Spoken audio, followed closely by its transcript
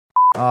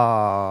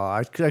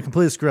I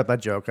completely screwed up that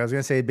joke. I was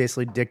going to say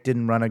basically Dick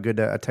didn't run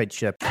a tight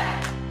ship.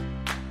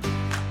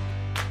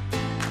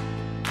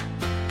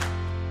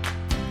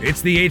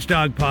 It's the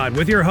H-Dog Pod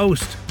with your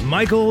host,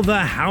 Michael the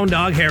Hound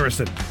Dog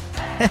Harrison.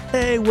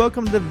 Hey,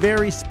 welcome to the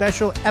very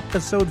special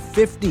episode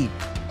 50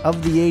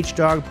 of the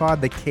H-Dog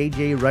Pod, the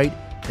KJ Wright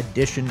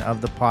edition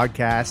of the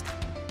podcast.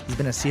 He's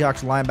been a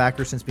Seahawks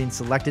linebacker since being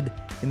selected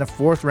in the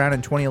 4th round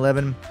in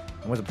 2011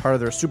 and was a part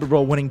of their Super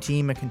Bowl winning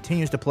team and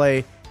continues to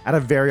play at a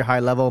very high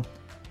level.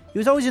 He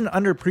was always an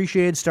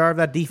underappreciated star of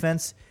that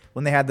defense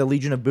when they had the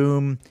Legion of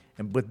Boom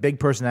and with big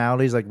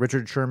personalities like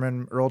Richard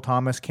Sherman, Earl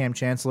Thomas, Cam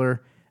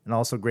Chancellor, and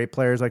also great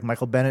players like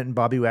Michael Bennett and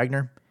Bobby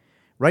Wagner.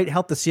 Wright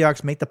helped the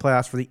Seahawks make the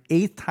playoffs for the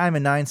 8th time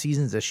in 9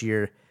 seasons this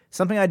year,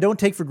 something I don't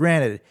take for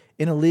granted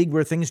in a league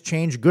where things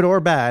change, good or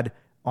bad,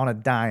 on a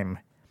dime.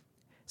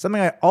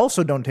 Something I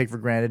also don't take for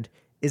granted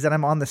is that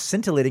I'm on the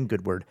scintillating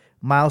good word,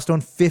 milestone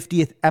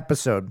 50th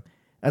episode.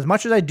 As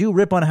much as I do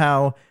rip on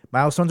how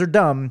milestones are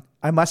dumb,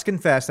 I must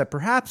confess that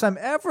perhaps I'm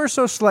ever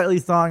so slightly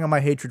thawing on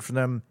my hatred for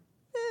them.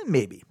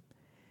 Maybe.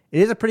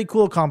 It is a pretty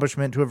cool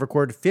accomplishment to have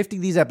recorded 50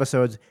 of these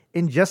episodes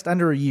in just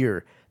under a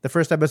year. The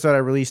first episode I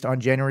released on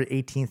January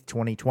 18th,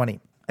 2020.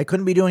 I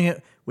couldn't be doing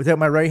it without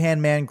my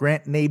right-hand man,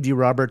 Grant Nabesy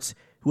Roberts,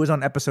 who was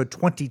on episode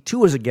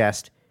 22 as a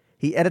guest.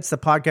 He edits the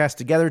podcast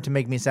together to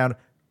make me sound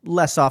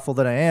less awful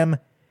than I am.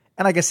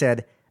 And like I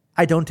said,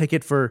 I don't take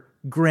it for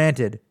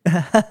granted.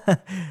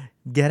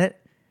 Get it?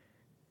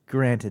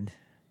 Granted.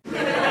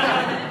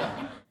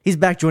 He's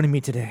back joining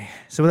me today.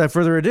 So without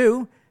further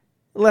ado,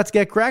 let's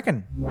get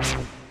cracking.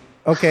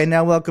 Okay,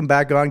 now welcome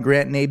back on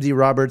Grant Nabesy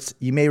Roberts.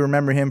 You may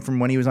remember him from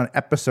when he was on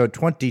episode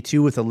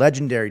 22 with a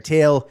legendary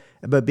tale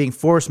about being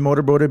forced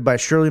motorboated by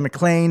Shirley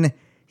MacLaine.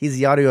 He's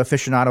the audio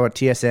aficionado at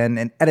TSN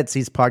and edits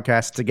these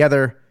podcasts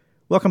together.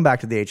 Welcome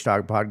back to the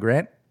H-Dog Pod,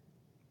 Grant.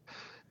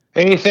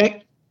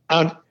 Anything?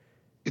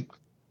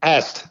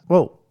 Asked.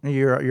 Whoa,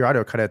 your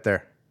audio cut out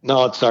there.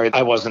 No, sorry,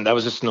 I wasn't. That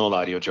was just an old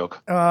audio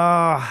joke. You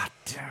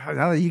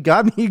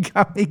got me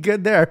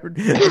good there.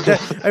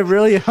 I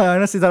really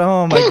honestly thought,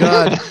 oh my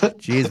God.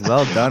 Jeez,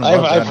 well done.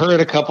 I've heard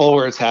a couple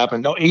where it's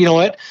happened. No, you know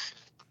what?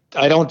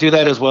 I don't do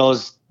that as well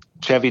as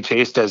Chevy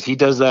Chase does. He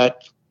does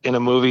that in a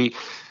movie.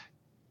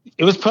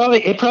 It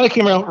probably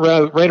came out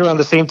right around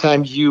the same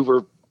time you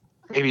were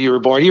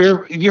born.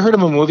 Have you heard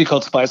of a movie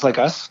called Spies Like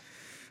Us?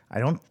 I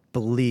don't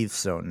believe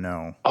so,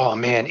 no. Oh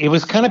man, it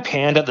was kind of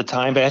panned at the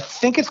time, but I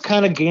think it's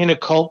kind of gained a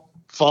cult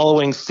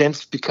following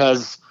since,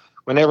 because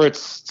whenever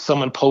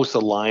someone posts a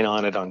line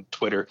on it on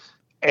Twitter,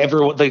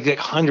 everyone, they get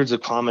hundreds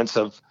of comments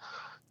of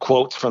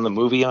quotes from the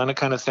movie on it,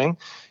 kind of thing.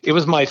 It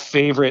was my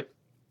favorite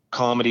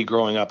comedy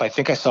growing up. I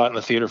think I saw it in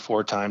the theater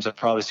 4 times. I've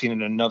probably seen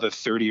it another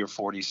 30 or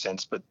 40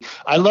 since. But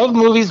I love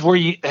movies where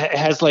it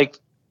has like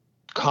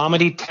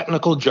comedy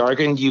technical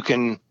jargon you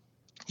can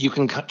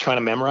try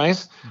to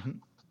memorize. Mm-hmm.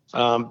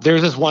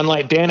 There's this one,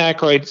 like Dan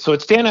Aykroyd. So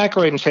it's Dan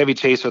Aykroyd and Chevy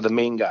Chase are the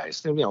main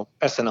guys,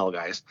 SNL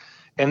guys.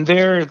 And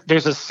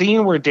there's a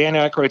scene where Dan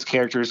Aykroyd's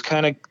character is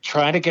kind of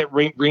trying to get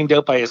reamed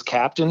out by his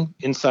captain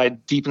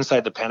deep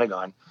inside the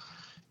Pentagon.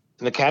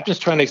 And the captain's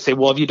trying to say,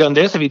 well, have you done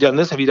this? Have you done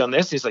this? Have you done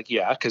this? He's like,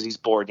 yeah, because he's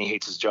bored and he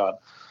hates his job.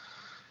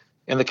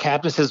 And the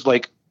captain says,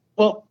 like,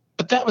 well,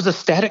 but that was a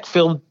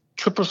static-filled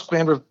triple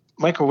scrambled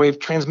microwave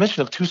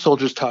transmission of 2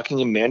 soldiers talking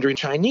in Mandarin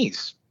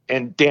Chinese.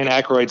 And Dan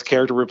Aykroyd's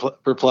character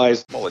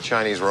replies, well, the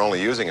Chinese were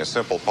only using a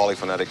simple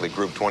polyphonetically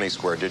grouped 20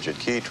 square digit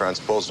key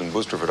transposed in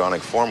booster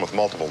photonic form with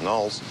multiple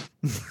nulls.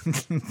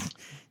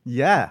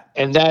 Yeah.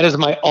 And that is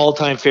my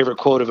all-time favorite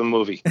quote of a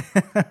movie.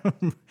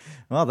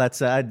 Well,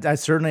 that's I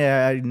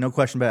certainly no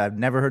question about it. I've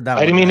never heard that.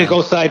 I didn't mean to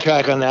go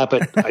sidetrack on that,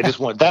 but I just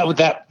want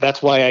that.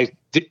 That's why I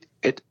did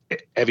it.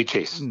 Heavy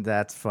Chase.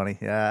 That's funny.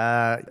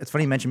 It's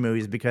funny you mention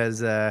movies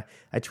because I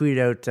tweeted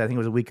out, I think it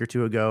was a week or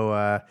two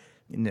ago.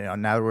 Now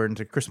that we're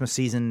into Christmas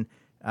season,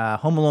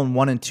 Home Alone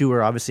 1 and 2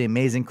 are obviously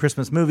amazing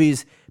Christmas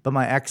movies, but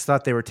my ex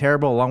thought they were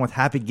terrible, along with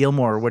Happy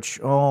Gilmore, which,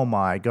 oh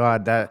my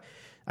God, that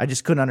I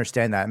just couldn't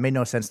understand that. It made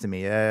no sense to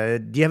me.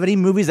 Do you have any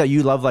movies that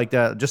you love,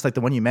 just like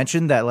the one you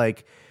mentioned, that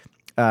like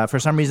for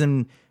some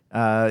reason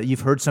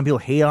you've heard some people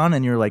hate on,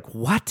 and you're like,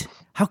 what?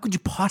 How could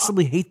you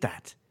possibly hate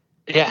that?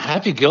 Yeah,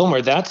 Happy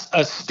Gilmore, that's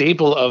a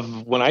staple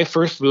of when I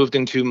first moved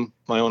into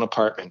my own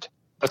apartment.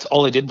 That's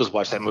all I did was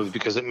watch that movie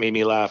because it made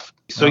me laugh.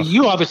 So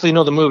You obviously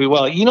know the movie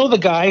well. You know the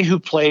guy who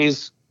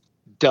plays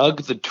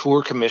Doug, the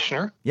tour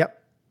commissioner?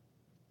 Yep.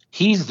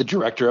 He's the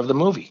director of the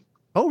movie.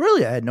 Oh,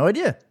 really? I had no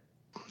idea.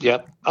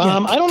 Yep.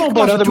 I don't know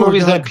about other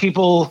movies that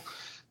people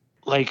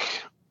like.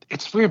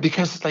 It's weird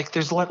because like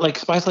there's a lot like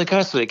Spies Like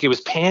Us. Like it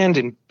was panned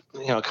and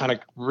kind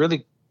of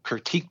really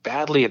critiqued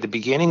badly at the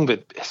beginning,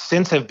 but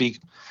since have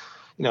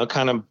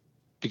kind of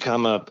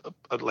become a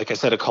like I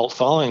said, a cult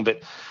following.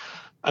 But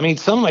I mean,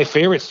 some of my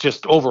favorites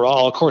just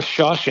overall, of course,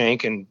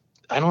 Shawshank. And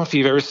I don't know if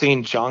you've ever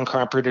seen John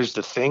Carpenter's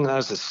The Thing. That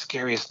was the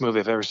scariest movie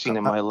I've ever seen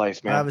in my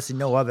life, man. I obviously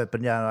know of it,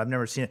 but yeah, I've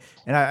never seen it.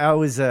 And I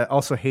always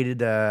also hated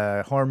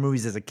horror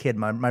movies as a kid.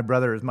 My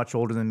brother is much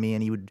older than me,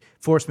 and he would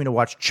force me to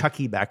watch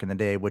Chucky back in the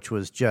day, which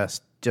was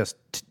just just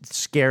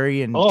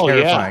scary and Oh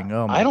terrifying. yeah.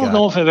 Oh my I don't God.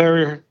 know if I've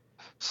ever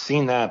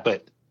seen that,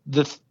 but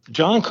the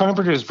John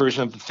Carpenter's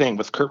version of The Thing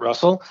with Kurt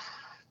Russell,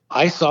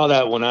 I saw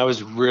that when I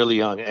was really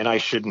young, and I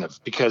shouldn't have,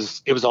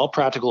 because it was all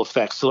practical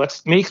effects. So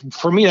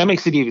for me, that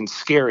makes it even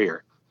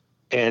scarier.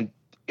 And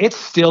it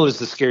still is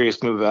the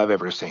scariest movie I've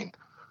ever seen.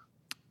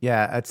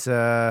 Yeah, it's like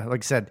I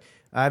said,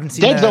 I haven't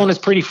seen Dead Zone is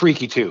pretty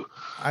freaky too.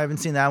 I haven't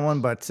seen that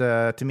one, but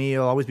to me,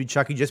 it'll always be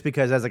Chucky, just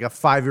because as like a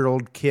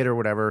 5-year-old kid or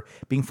whatever,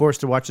 being forced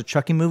to watch the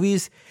Chucky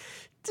movies,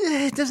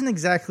 it doesn't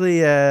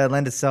exactly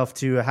lend itself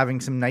to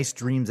having some nice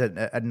dreams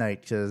at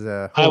night. Cause,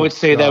 I would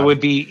say that would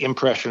be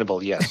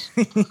impressionable, yes.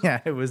 Yeah,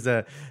 it was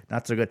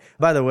not so good.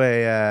 By the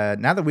way,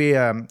 now that we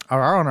are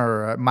on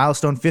our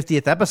milestone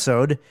 50th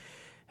episode,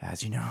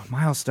 as you know,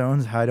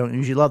 milestones, I don't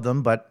usually love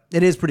them, but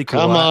it is pretty cool.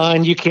 Come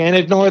on, you can't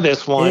ignore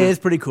this one. It is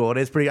pretty cool. It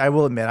is pretty, I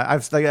will admit.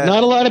 Not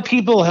a lot of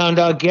people, Hound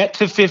Dog, get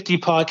to 50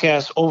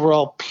 podcasts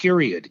overall,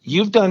 period.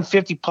 You've done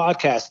 50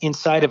 podcasts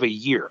inside of a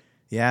year.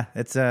 Yeah,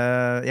 it's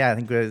I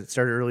think we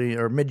started early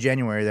or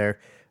mid-January there,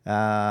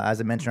 as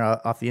I mentioned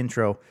off the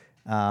intro.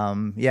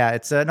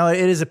 It's no,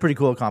 it is a pretty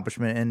cool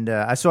accomplishment,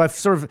 and so I've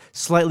sort of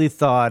slightly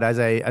thought, as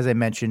I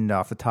mentioned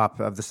off the top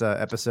of this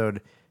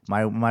episode,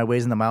 my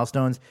ways in the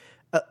milestones.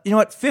 You know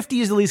what? 50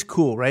 is at least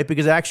cool, right?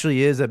 Because it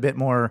actually is a bit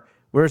more.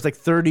 Whereas like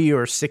 30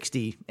 or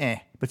 60,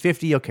 but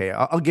 50, okay,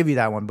 I'll give you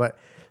that one. But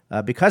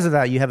because of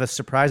that, you have a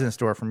surprise in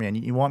store for me, and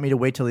you want me to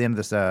wait till the end of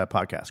this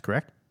podcast,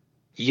 correct?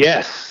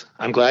 Yes,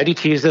 I'm glad you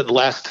teased it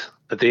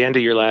at the end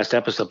of your last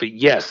episode. But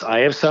yes, I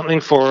have something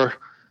for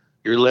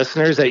your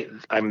listeners that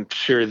I'm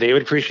sure they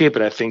would appreciate,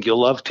 but I think you'll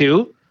love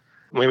too.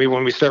 Maybe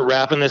when we start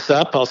wrapping this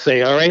up, I'll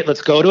say, all right,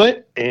 let's go to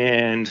it.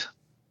 And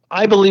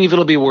I believe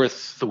it'll be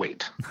worth the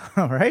wait.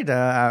 All right.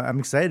 I'm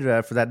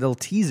excited for that little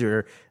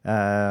teaser,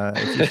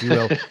 if you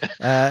will.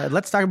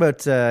 Let's talk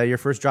about your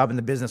first job in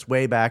the business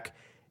way back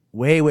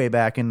in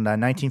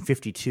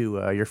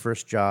 1952, your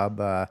first job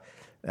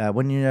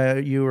when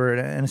you were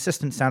an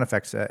assistant sound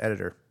effects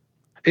editor.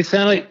 It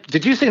sounded like,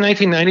 did you say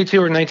 1992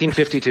 or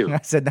 1952?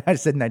 I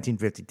said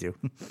 1952.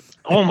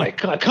 Oh my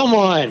God, come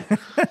on.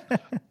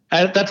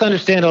 That's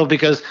understandable,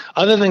 because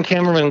other than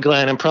Cameron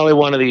Glenn, I'm probably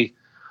one of the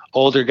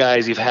older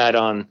guys you've had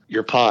on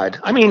your pod.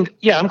 I mean,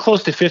 yeah, I'm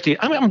close to 50.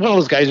 I'm one of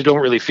those guys who don't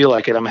really feel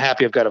like it. I'm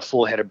happy I've got a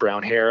full head of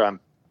brown hair.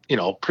 I'm,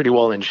 pretty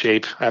well in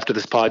shape. After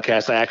this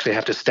podcast, I actually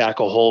have to stack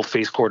a whole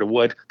face cord of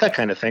wood, that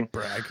kind of thing.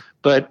 Brag.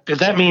 But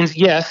that means,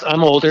 yes,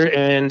 I'm older,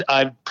 and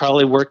I've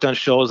probably worked on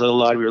shows that a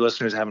lot of your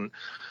listeners haven't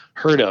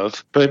heard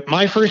of. But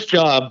my first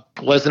job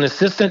was an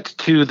assistant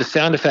to the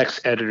sound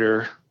effects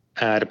editor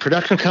at a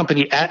production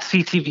company at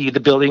CTV, the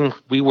building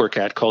we work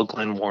at, called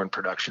Glen Warren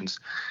Productions.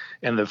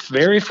 And the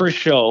very first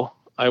show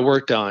I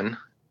worked on,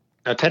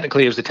 now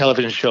technically it was a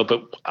television show,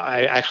 but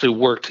I actually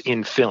worked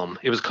in film.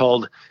 It was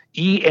called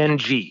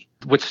ENG,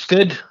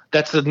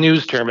 that's the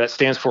news term that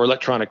stands for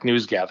electronic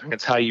news gathering.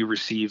 It's how you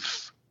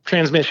receive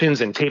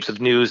transmissions and tapes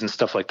of news and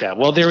stuff like that.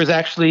 Well, there was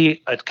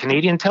actually a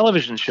Canadian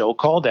television show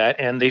called that,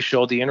 and they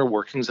showed the inner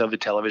workings of the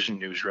television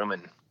newsroom.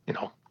 And,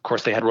 of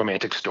course, they had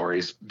romantic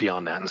stories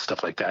beyond that and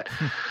stuff like that.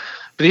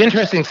 But the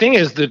interesting thing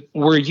is that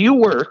where you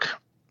work,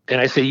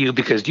 and I say you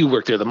because you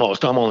work there the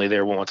most, I'm only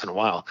there once in a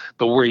while,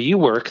 but where you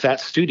work,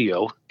 that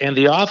studio, and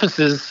the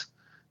offices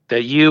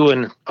that you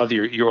and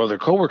your other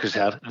coworkers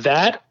have,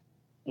 that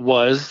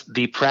was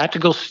the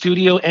practical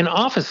studio and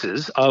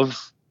offices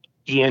of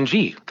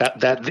ENG.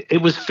 That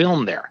it was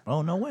filmed there.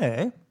 Oh, no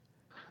way.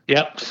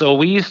 Yep. So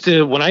we used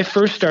to, when I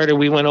first started,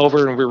 we went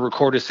over and we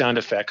recorded sound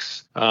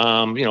effects,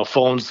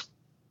 phones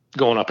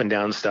going up and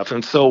down and stuff.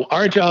 And so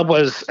our job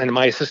was, and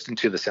my assistant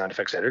to the sound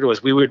effects editor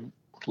was, we would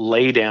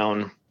lay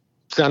down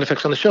sound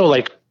effects on the show.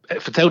 Like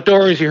if it's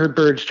outdoors, you heard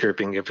birds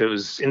chirping. If it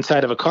was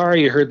inside of a car,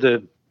 you heard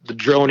the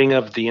droning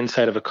of the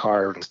inside of a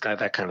car and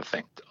that kind of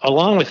thing.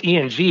 Along with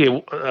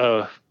ENG,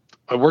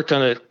 I worked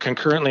on it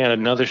concurrently on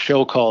another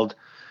show called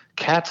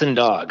Cats and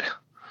Dog.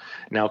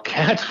 Now,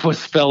 Katz was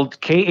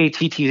spelled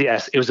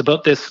Katts. It was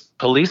about this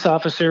police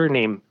officer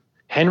named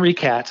Henry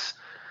Katz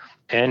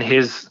and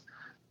his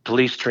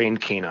police-trained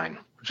canine,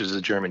 which is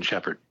a German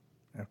Shepherd.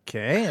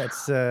 Okay, that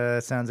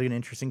sounds like an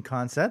interesting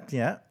concept.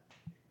 Yeah.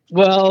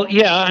 Well,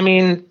 yeah. I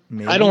mean,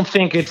 Maybe. I don't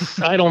think it's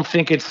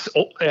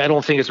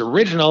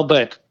original,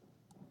 but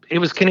it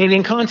was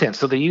Canadian content,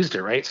 so they used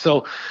it, right?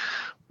 So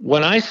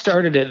when I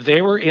started it,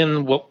 they were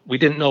in what we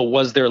didn't know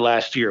was their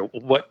last year.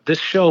 What this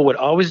show would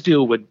always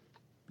do would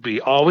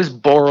be always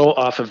borrow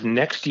off of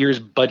next year's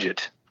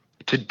budget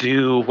to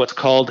do what's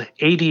called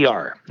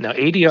ADR. Now,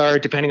 ADR,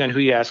 depending on who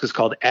you ask, is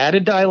called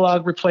added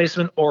dialogue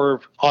replacement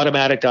or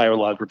automatic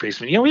dialogue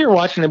replacement. When you're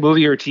watching a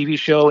movie or a TV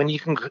show and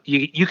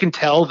you can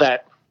tell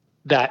that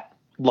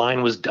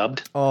line was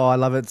dubbed. Oh, I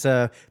love it.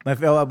 We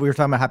were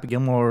talking about Happy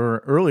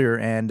Gilmore earlier,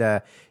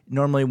 and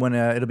normally when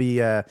it'll be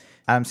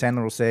Adam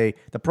Sandler will say,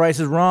 "The price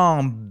is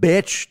wrong,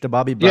 bitch," to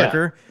Bobby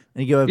Barker.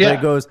 Yeah. And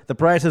it goes, "The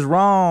price is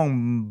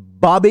wrong,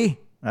 Bobby."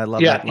 I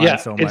love that line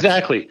so much.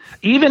 Exactly.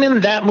 Even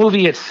in that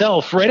movie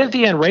itself, right at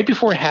the end, right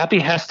before Happy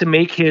has to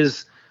make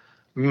his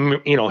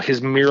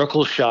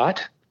miracle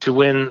shot, to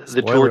win the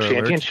Spoiler tour alert.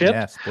 championship.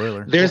 Yeah,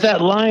 spoiler. There's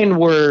that line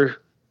where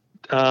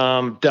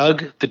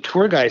Doug, the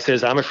tour guy,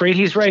 says, "I'm afraid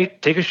he's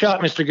right. Take a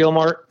shot, Mr.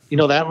 Gilmore." You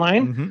know that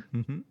line?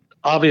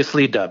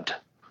 Obviously dubbed.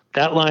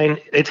 That line,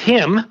 it's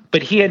him,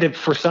 but he had to,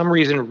 for some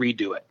reason,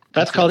 redo it.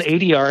 That's called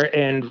ADR,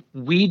 and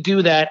we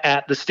do that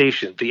at the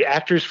station. The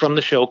actors from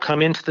the show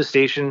come into the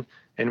station,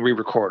 and we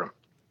record them.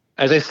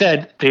 As I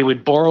said, they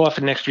would borrow off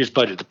of next year's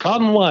budget. The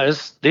problem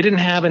was they didn't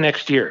have a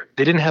next year.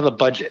 They didn't have a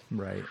budget.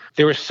 Right.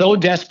 They were so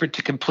desperate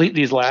to complete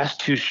these last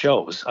 2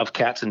 shows of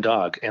Cats and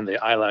Dog and the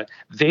Isla.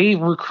 They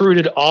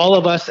recruited all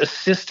of us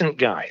assistant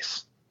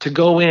guys to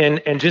go in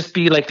and just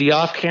be like the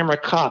off-camera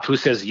cop who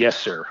says, "Yes,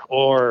 sir,"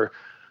 or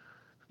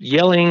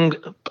yelling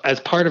as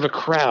part of a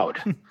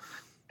crowd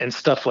and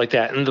stuff like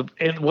that.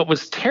 And what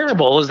was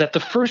terrible is that the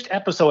first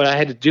episode I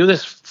had to do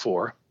this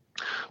for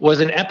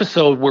was an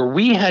episode where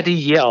we had to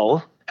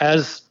yell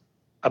as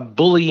a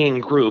bullying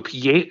group.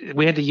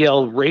 We had to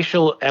yell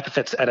racial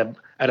epithets at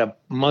a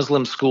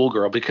Muslim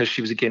schoolgirl because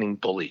she was getting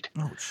bullied.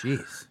 Oh,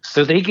 jeez.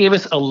 So they gave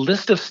us a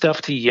list of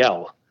stuff to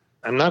yell.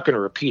 I'm not going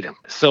to repeat them.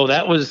 So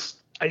that was,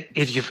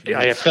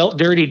 I felt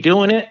dirty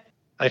doing it.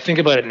 I think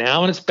about it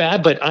now and it's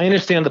bad, but I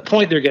understand the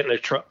point they're getting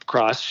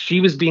across. She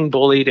was being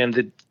bullied,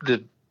 and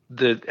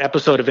the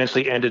episode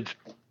eventually ended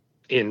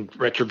in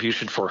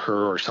retribution for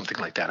her or something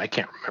like that. I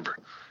can't remember.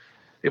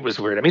 It was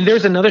weird. I mean,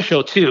 there's another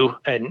show too,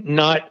 and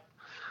not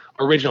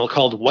original,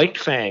 called White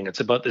Fang.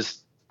 It's about this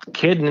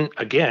kid, and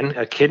again,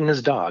 a kid and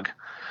his dog.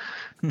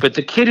 But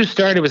the kid who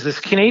started was this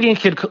Canadian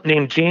kid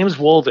named James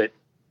Wolvett,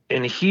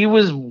 and he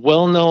was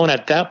well known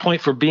at that point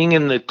for being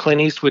in the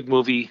Clint Eastwood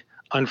movie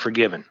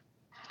Unforgiven.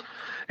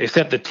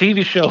 Except the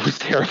TV show was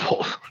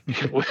terrible.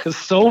 It was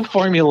so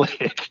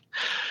formulaic.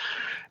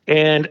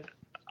 And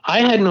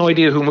I had no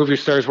idea who movie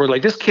stars were.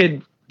 Like, this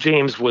kid,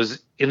 James,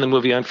 was in the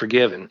movie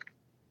Unforgiven.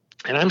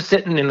 And I'm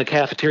sitting in the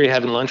cafeteria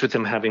having lunch with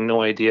him, having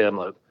no idea. I'm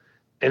like,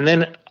 and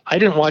then I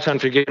didn't watch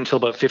Unforgiven until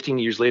about 15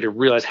 years later,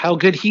 realized how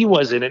good he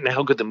was in it and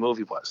how good the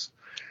movie was.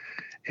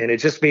 And it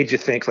just made you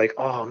think, like,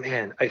 oh,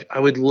 man, I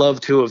would love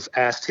to have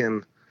asked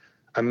him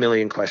a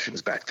million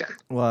questions back then.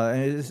 Well,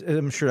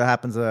 I'm sure that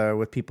happens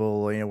with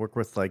people, work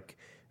with like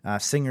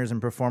singers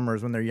and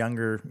performers when they're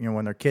younger,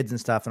 when they're kids and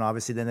stuff. And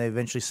obviously then they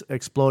eventually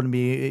explode and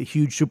be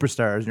huge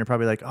superstars. And you're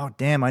probably like, oh,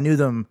 damn, I knew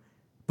them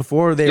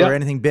before they were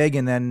anything big.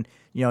 And then,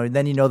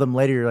 then you know them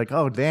later. You're like,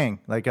 oh, dang.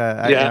 Like,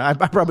 I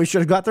probably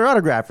should have got their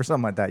autograph or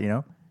something like that,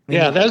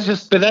 Yeah, that's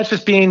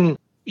just being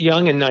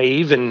young and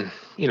naive. And,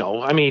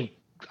 I mean,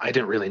 I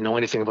didn't really know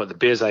anything about the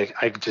biz. I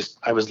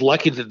was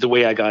lucky that the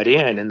way I got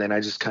in, and then I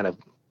just kind of,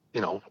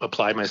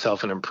 applied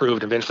myself and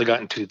improved, eventually got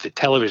into the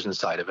television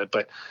side of it.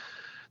 But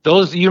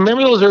you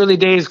remember those early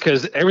days,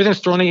 because everything's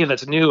thrown at you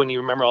that's new, and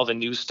you remember all the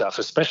new stuff,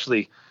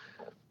 especially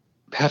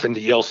having to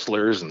yell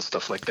slurs and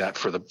stuff like that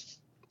for the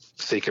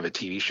sake of a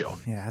TV show.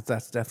 Yeah,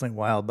 that's definitely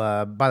wild.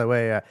 By the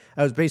way,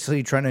 I was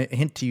basically trying to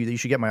hint to you that you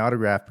should get my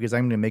autograph, because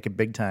I'm going to make it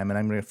big time, and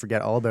I'm going to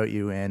forget all about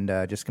you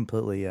and just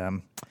completely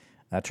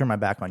turn my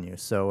back on you.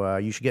 So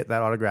you should get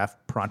that autograph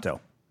pronto.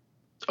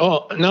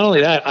 Oh, not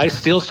only that, I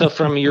steal stuff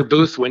from your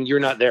booth when you're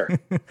not there.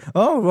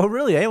 Oh, well,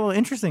 really? Eh? Well,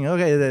 interesting.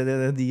 Okay,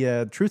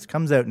 the truth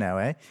comes out now,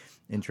 eh?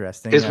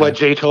 Interesting. Is what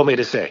Jay told me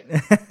to say.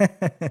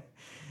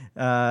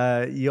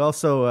 You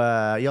also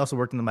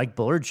worked in the Mike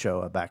Bullard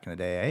show back in the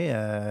day,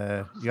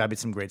 eh? You got me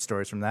some great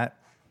stories from that.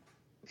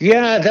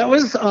 Yeah, that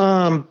was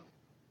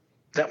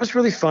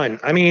really fun.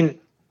 I mean,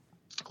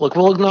 look,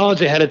 we'll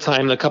acknowledge ahead of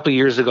time that a couple of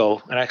years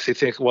ago, and I actually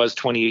think it was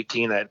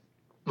 2018, that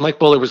Mike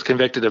Bullard was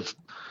convicted of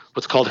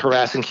what's called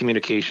harassing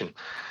communication.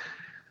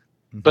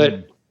 Mm-hmm.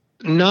 But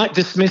not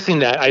dismissing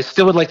that, I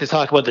still would like to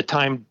talk about the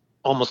time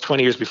almost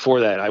 20 years before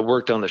that I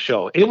worked on the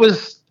show. It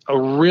was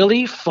a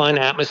really fun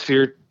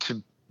atmosphere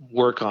to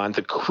work on.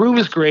 The crew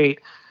was great.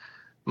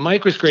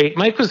 Mike was great.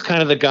 Mike was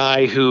kind of the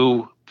guy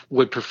who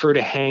would prefer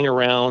to hang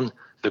around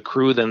the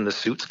crew than the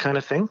suits kind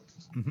of thing.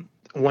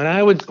 Mm-hmm. When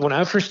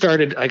I first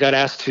started, I got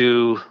asked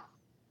to,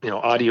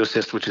 audio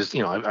assist, which is,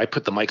 I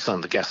put the mics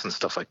on the guests and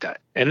stuff like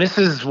that. And this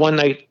is one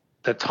night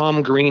that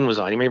Tom Green was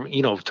on.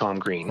 You know Tom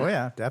Green. Oh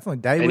yeah,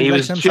 definitely. And he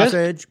was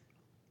sausage.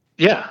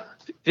 Yeah.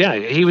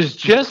 He was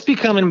just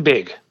becoming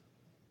big.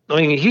 I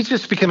mean, he's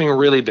just becoming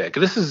really big.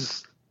 This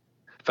is,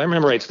 if I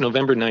remember right, it's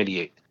November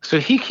 '98. So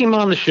he came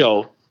on the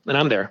show, and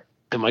I'm there.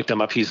 I mic'd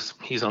him up. He's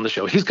on the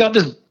show. He's got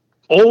this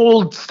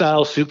old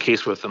style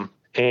suitcase with him,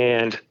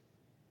 and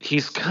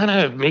he's kind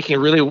of making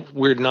really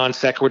weird non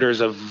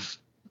sequiturs of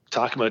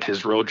talking about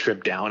his road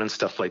trip down and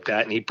stuff like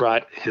that. And he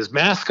brought his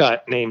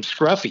mascot named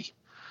Scruffy.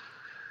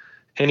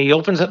 And he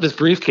opens up this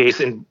briefcase,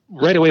 and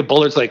right away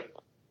Bullard's like,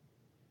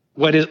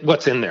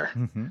 what's in there?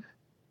 Mm-hmm.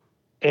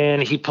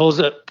 And he pulls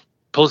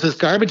his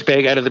garbage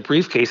bag out of the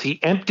briefcase. He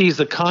empties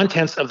the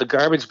contents of the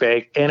garbage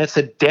bag, and it's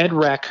a dead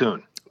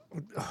raccoon.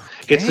 Okay.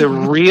 It's a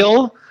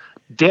real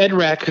dead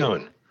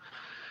raccoon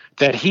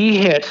that he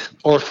hit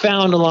or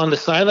found along the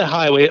side of the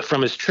highway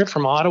from his trip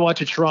from Ottawa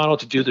to Toronto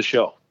to do the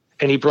show.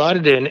 And he brought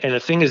it in, and the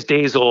thing is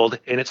days old,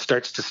 and it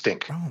starts to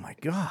stink. Oh my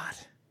God.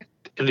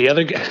 And the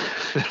other guy,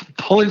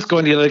 Bullard's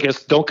going to the other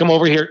guest, don't come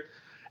over here.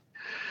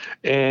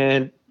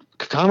 And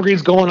Tom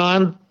Green's going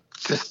on,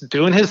 just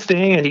doing his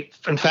thing, and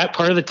in fact,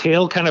 part of the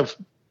tail kind of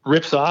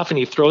rips off, and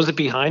he throws it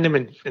behind him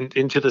and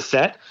into the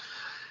set.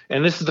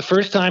 And this is the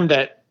first time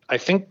that I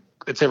think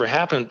it's ever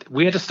happened.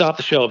 We had to stop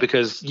the show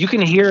because you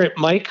can hear it.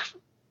 Mike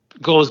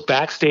goes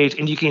backstage,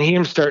 and you can hear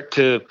him start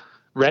to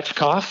retch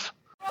cough.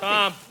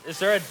 Tom, is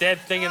there a dead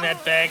thing in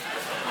that bag?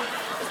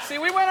 See,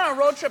 we went on a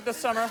road trip this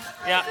summer.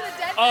 Yeah.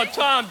 Oh,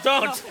 Tom,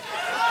 don't. No.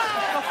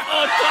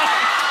 Oh, Tom.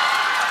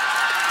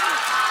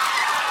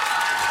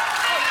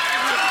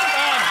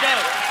 Tom, get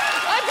it.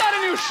 I've got a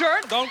new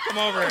shirt. Don't come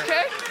over here.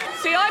 Okay?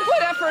 See, I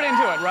put effort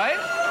into it, right?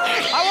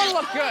 I want to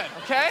look good,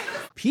 okay?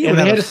 Pete And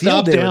would they have had a to field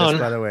stop day with down.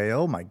 this, by the way.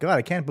 Oh my God,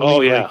 I can't believe.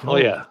 Oh, yeah. Like, Oh,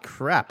 yeah. holy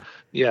crap.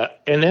 Yeah,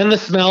 and then the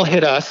smell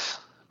hit us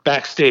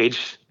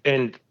backstage,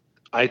 and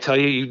I tell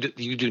you,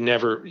 you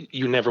never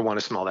want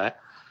to smell that.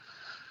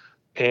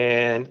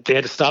 And they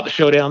had to stop the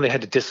show down. They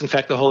had to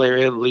disinfect the whole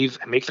area, leave,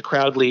 make the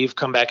crowd leave,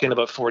 come back in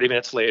about 40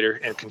 minutes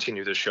later, and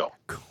continue the show.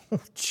 Oh,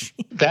 gee.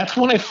 That's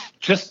when I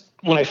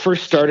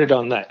first started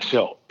on that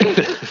show.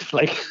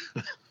 Like,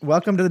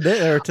 Welcome to the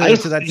day or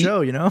to that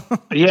show, you know.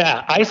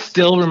 yeah, I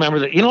still remember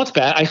that. You know what's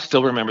bad? I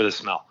still remember the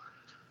smell.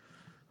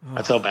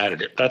 That's how bad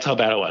it is. That's how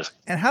bad it was.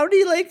 And how did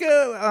he like?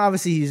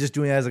 Obviously, he's just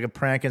doing it as like a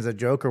prank, as a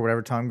joke or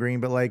whatever, Tom Green.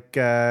 But like,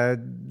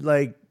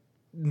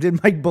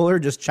 did Mike Buller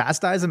just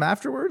chastise him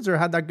afterwards, or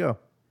how'd that go?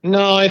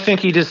 No, I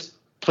think he just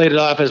played it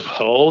off as,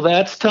 oh,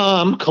 that's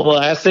Tom,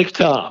 classic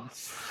Tom.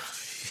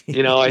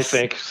 You know, I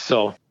think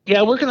so.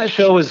 Yeah, working that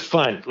show was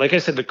fun. Like I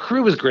said, the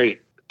crew was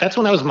great. That's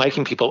when I was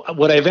miking people.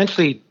 What I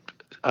eventually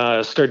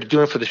started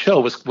doing for the show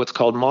was what's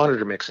called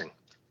monitor mixing.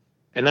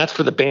 And that's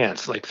for the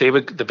bands. Like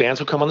the bands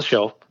would come on the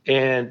show,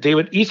 and they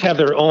would each have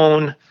their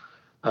own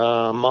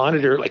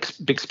monitor, like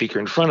big speaker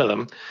in front of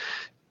them.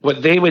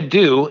 What they would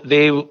do,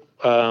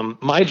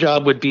 my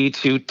job would be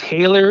to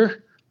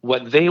tailor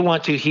what they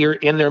want to hear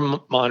in their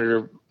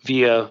monitor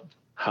via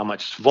how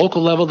much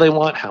vocal level they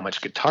want, how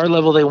much guitar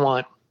level they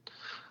want,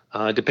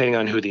 depending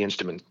on who the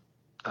instrument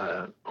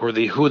or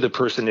who the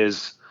person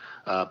is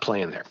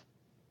playing there.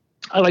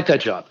 I like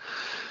that job.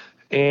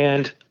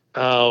 And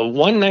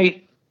one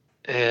night,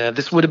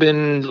 this would have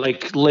been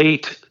like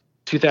late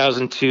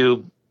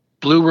 2002,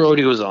 Blue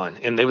Rodeo was on,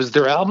 and it was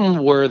their album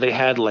where they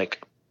had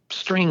like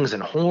strings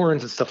and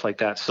horns and stuff like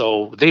that.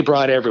 So they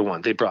brought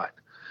everyone. They brought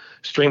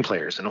string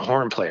players and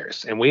horn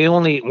players, and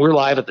we're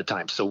live at the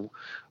time. So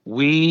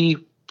we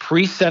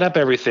pre-set up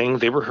everything.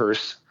 They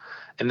rehearse.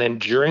 And then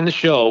during the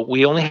show,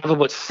 we only have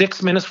about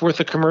 6 minutes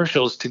worth of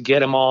commercials to get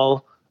them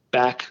all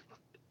back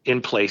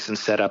in place and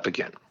set up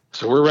again.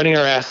 So we're running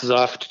our asses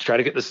off to try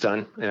to get this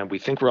done, and we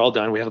think we're all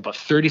done. We have about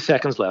 30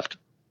 seconds left.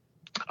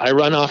 I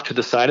run off to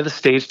the side of the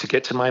stage to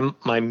get to my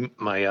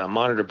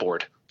monitor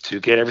board to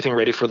get everything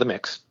ready for the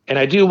mix. And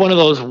I do one of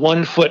those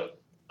 1 foot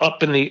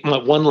up in the,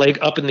 one leg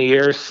up in the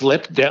air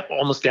slip down,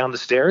 almost down the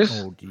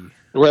stairs,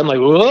 where I'm like,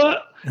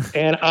 what?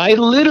 And I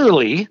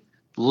literally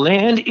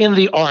land in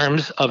the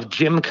arms of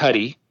Jim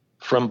Cuddy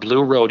from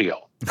Blue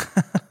Rodeo.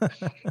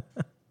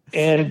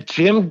 And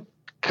Jim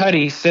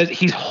Cuddy says,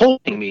 he's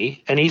holding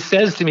me, and he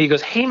says to me, he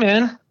goes, hey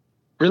man,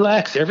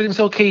 relax, everything's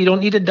okay. You don't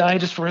need to die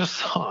just for a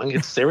song.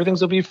 Everything's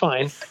will be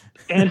fine.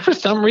 And for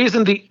some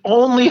reason, the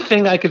only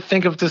thing I could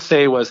think of to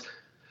say was,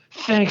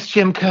 thanks,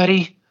 Jim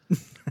Cuddy.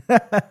 He's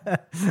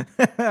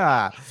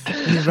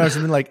probably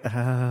something like,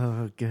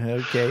 oh,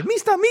 okay.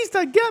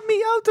 Mister, get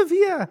me out of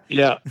here.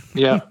 Yeah.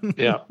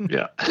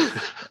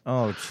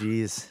 Oh,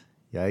 jeez.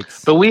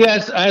 Yikes. But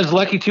I was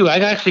lucky too. I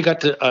actually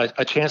got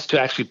a chance to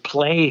actually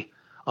play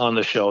on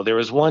the show. There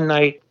was one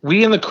night,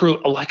 we and the crew,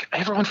 like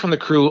everyone from the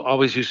crew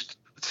always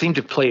seemed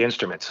to play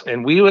instruments.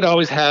 And we would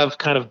always have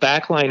kind of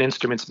backline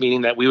instruments,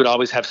 meaning that we would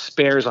always have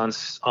spares on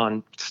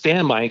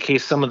standby in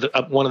case one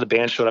of the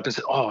bands showed up and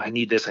said, oh, I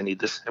need this.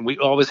 And we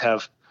always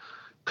have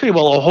pretty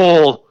well a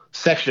whole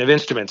section of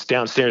instruments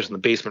downstairs in the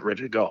basement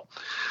ready to go.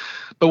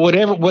 But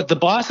what the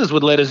bosses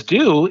would let us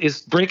do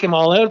is break them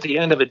all out at the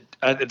end of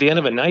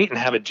a night and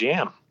have a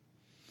jam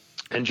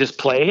and just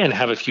play and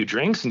have a few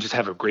drinks and just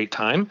have a great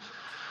time.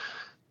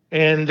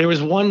 And there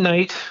was one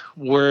night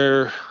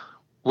where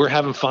we're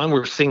having fun.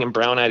 We're singing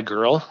Brown Eyed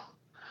Girl,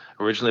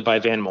 originally by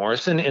Van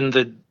Morrison. And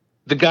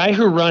the guy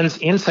who runs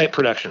Insight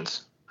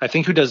Productions, I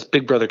think who does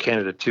Big Brother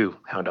Canada too,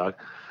 Hound Dog,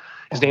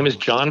 his name is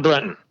John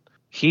Brunton.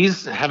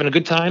 He's having a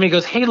good time. He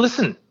goes, hey,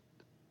 listen,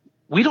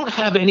 we don't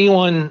have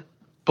anyone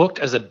booked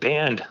as a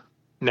band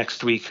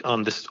next week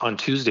on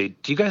Tuesday.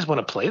 Do you guys want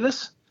to play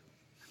this?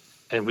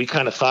 And we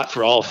kind of thought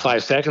for all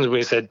 5 seconds.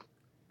 We said,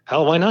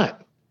 hell, why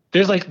not?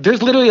 There's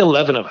literally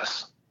 11 of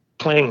us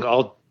playing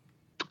all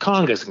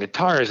congas and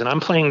guitars, and I'm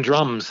playing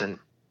drums, and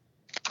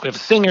we have a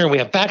singer, and we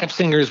have backup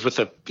singers with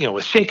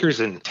shakers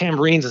and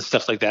tambourines and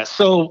stuff like that.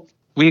 So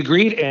we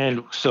agreed,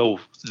 and so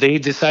they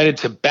decided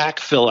to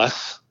backfill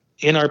us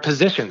in our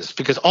positions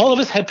because all of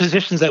us had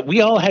positions that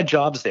we all had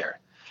jobs there.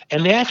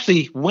 And they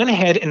actually went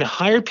ahead and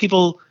hired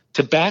people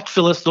to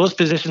backfill us those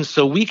positions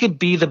so we could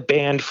be the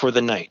band for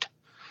the night.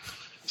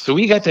 So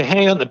we got to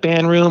hang out in the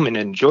band room and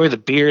enjoy the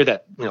beer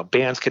that,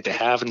 bands get to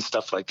have and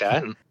stuff like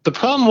that. And the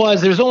problem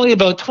was there's only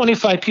about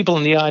 25 people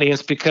in the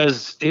audience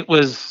because it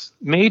was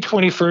May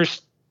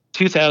 21st,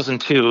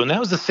 2002, and that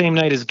was the same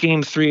night as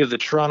Game 3 of the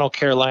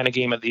Toronto-Carolina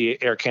game at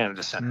the Air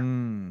Canada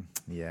Centre.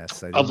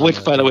 Yes. Of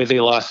which, by the way,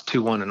 they lost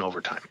 2-1 in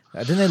overtime.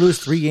 Didn't they lose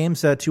 3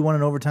 games, 2-1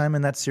 in overtime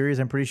in that series,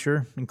 I'm pretty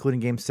sure, including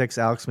Game 6,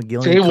 Alex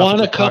McGillney. They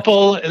won a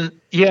couple, and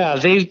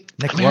they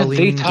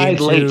tied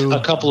late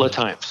a couple of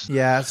times.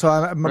 Yeah,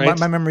 so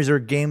my memories are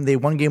they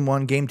won Game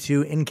 1, Game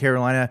 2 in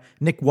Carolina.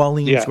 Nick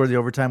Wallin scored the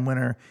overtime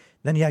winner.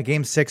 Then,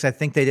 Game 6, I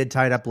think they did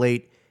tie it up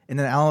late. And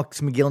then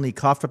Alex McGillney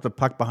coughed up the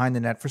puck behind the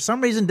net. For some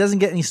reason, doesn't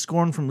get any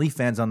scorn from Leaf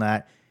fans on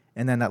that.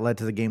 And then that led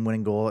to the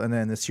game-winning goal. And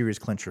then the series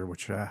clincher,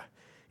 which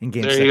in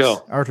Game 6. You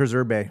go. Arthur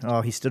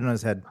Zerbe. He stood on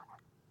his head.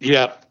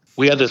 Yeah.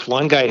 We had this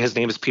one guy. His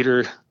name is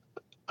Peter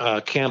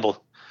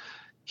Campbell.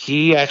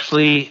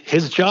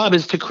 His job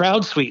is to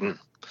crowd sweeten.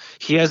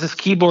 He has this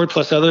keyboard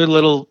plus other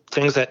little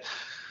things that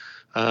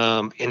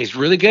and he's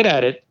really good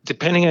at it.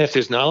 Depending on if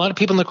there's not a lot of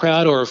people in the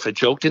crowd or if a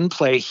joke didn't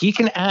play, he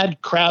can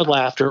add crowd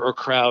laughter or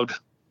crowd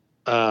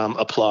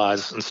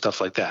applause and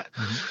stuff like that.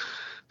 Mm-hmm.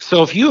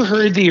 So if you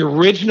heard the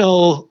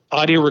original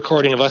audio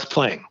recording of us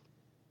playing,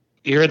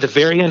 you're at the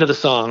very end of the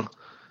song,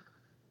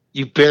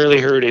 you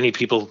barely heard any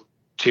people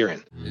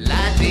cheering.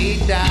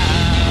 La-dee-da.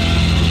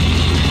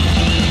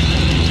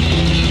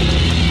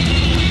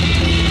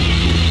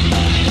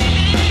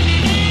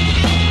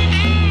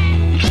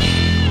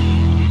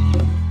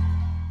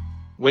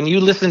 When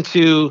you listen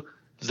to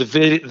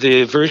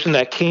the version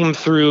that came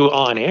through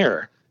on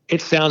air,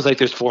 it sounds like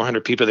there's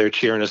 400 people there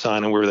cheering us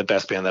on, and we're the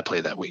best band that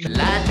played that week.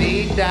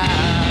 La-dee-da.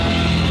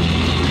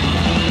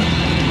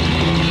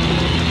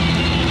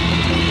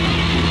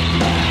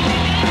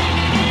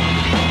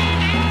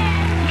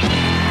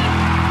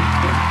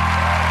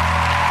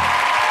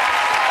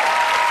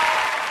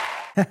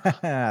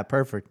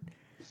 Perfect.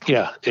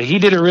 Yeah, he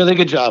did a really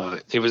good job of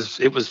it. It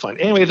was fun.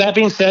 Anyway, that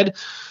being said,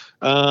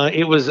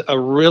 it was a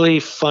really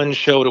fun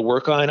show to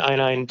work on,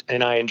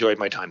 and I enjoyed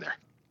my time there.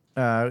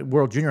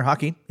 World Junior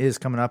Hockey is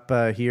coming up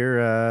here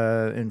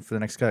for the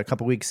next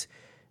couple weeks.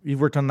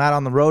 You've worked on that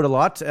on the road a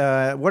lot.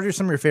 What are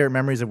some of your favorite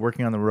memories of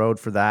working on the road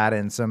for that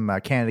and some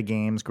Canada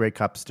games, Grey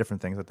Cups,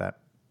 different things like that?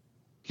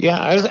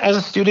 Yeah, as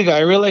a studio guy,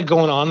 I really like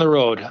going on the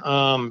road.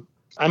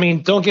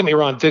 Don't get me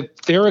wrong.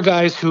 There are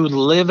guys who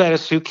live out of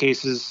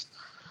suitcases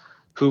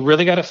who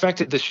really got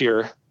affected this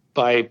year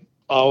by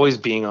always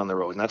being on the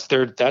road, and that's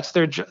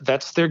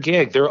their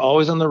gig. They're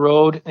always on the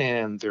road,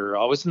 and they're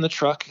always in the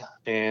truck,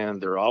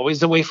 and they're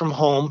always away from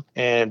home.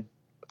 And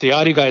the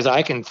audio guys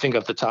I can think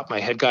of the top of my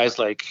head, guys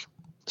like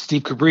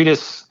Steve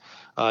Cabritas,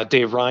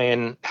 Dave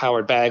Ryan,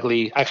 Howard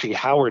Bagley. Actually,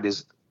 Howard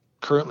is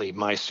currently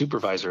my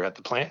supervisor at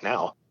the plant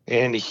now,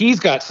 and he's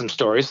got some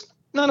stories,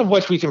 none of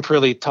which we can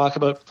really talk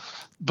about.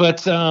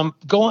 But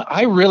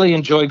I really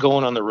enjoy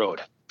going on the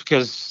road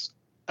because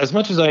as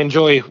much as I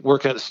enjoy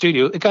working at the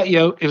studio, it got you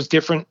out. It was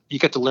different. You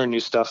get to learn new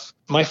stuff.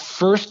 My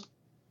first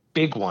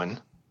big one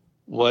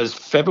was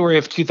February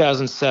of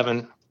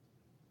 2007,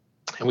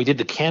 and we did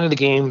the Canada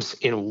Games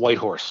in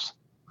Whitehorse.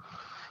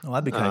 Oh,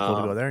 that'd be kind of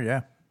cool to go there,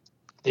 yeah.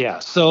 Yeah,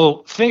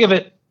 so think of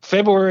it,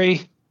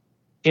 February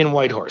in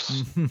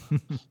Whitehorse.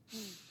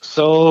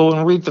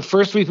 So the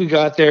first week we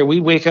got there,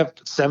 we wake up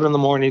at 7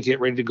 a.m. to get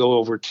ready to go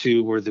over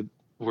to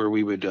where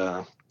we would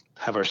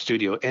have our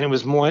studio, and it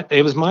was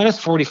minus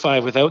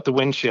 45 without the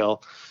wind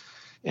chill.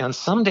 And on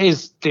some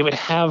days they would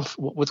have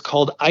what's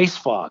called ice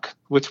fog,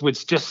 which would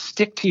just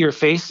stick to your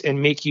face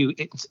and make you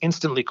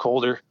instantly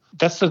colder.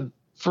 That's the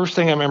first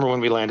thing I remember when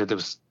we landed.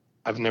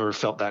 I've never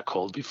felt that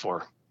cold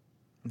before.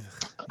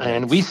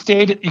 And we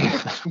stayed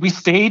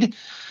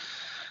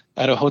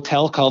at a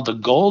hotel called the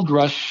Gold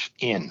Rush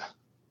Inn.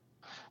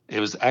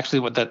 It was actually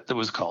what that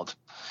was called.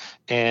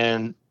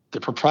 And the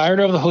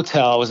proprietor of the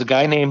hotel was a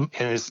guy named,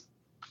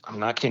 I'm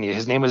not kidding you,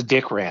 his name was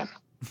Dick Ran.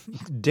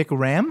 Dick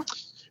Ram?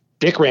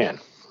 Dick Ran.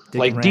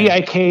 Like Ran.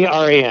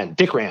 Dikran.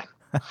 Dick Ran.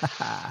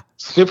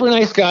 Super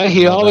nice guy.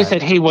 He always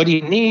said, hey, what do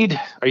you need?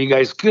 Are you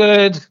guys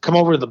good? Come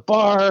over to the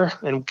bar.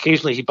 And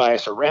occasionally he'd buy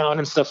us around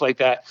and stuff like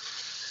that.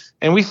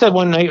 And we said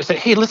one night, we said,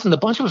 hey, listen, the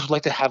bunch of us would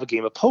like to have a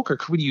game of poker.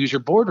 Could we use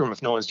your boardroom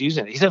if no one's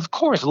using it? He said, of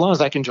course, as long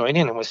as I can join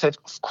in. And we said,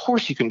 of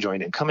course you can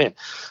join in. Come in.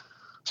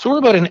 So we're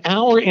about an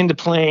hour into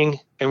playing,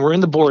 and we're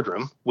in the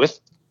boardroom with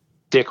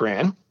Dick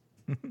Ran.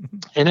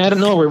 And out of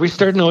nowhere, we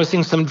started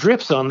noticing some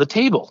drips on the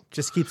table.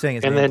 Just keep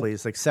saying his name,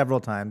 please, like several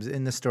times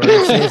in the story.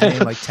 Say his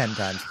name like 10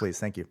 times, please.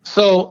 Thank you.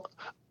 So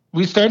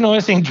we started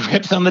noticing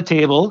drips on the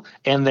table,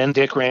 and then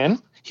Dick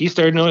Ran. He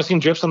started noticing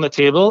drips on the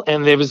table,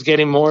 and there was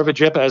getting more of a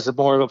drip as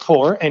more of a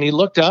pour. And he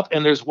looked up,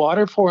 and there's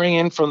water pouring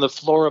in from the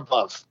floor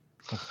above,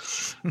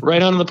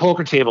 right onto the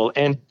poker table.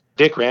 And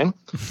Dick Ran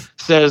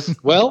says,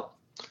 well,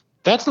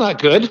 that's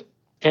not good.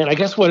 And I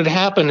guess what had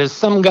happened is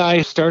some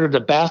guy started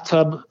a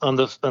bathtub on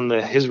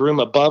his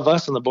room above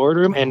us in the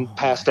boardroom and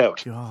passed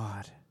out.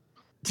 God.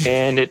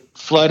 And it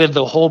flooded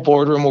the whole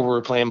boardroom where we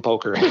were playing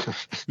poker.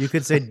 You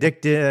could say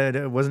Dick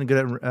wasn't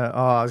good at.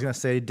 I was going to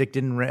say Dick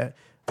didn't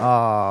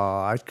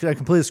Oh, I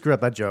completely screwed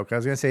up that joke. I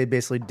was going to say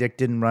basically Dick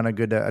didn't run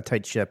a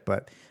tight ship,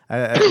 but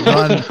I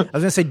was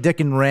going to say Dick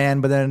and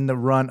ran, but then the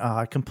run,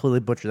 I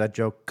completely butchered that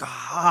joke.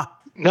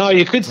 No,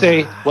 you could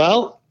say,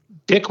 well,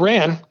 Dick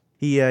ran.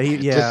 Yeah.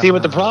 To see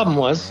what the problem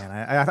was. Man,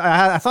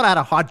 I thought I had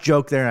a hot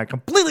joke there, and I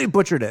completely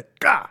butchered it.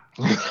 Gah.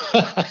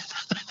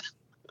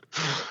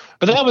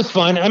 But that was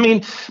fun. I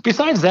mean,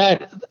 besides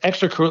that,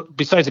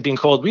 besides it being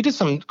cold, we did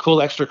some cool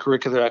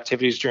extracurricular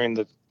activities during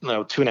the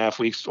 2.5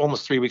 weeks,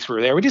 almost 3 weeks we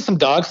were there. We did some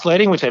dog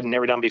sledding, which I've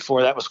never done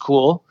before. That was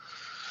cool.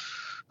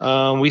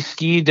 We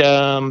skied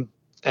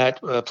at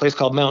a place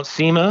called Mount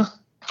Sema.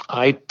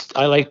 I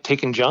like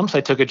taking jumps.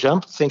 I took a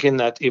jump thinking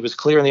that it was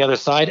clear on the other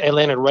side. I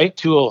landed right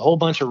to a whole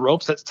bunch of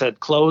ropes that said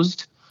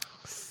closed.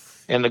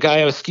 And the guy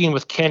I was skiing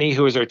with, Kenny,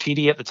 who was our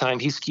TD at the time,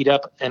 he skied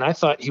up, and I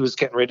thought he was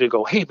getting ready to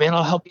go, hey, man,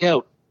 I'll help you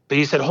out. But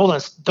he said, hold on,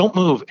 don't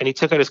move. And he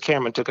took out his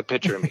camera and took a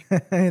picture of me.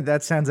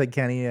 That sounds like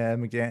Kenny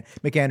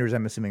McAndrews,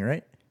 I'm assuming,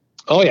 right?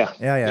 Oh, yeah.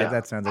 Yeah.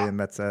 That sounds like him.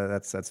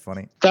 That's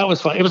funny. That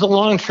was fun. It was a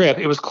long trip.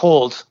 It was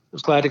cold. I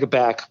was glad to get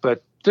back.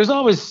 But there's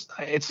always –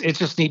 it's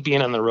just neat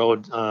being on the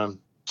road.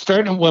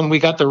 Starting when we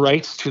got the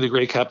rights to the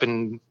Grey Cup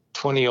in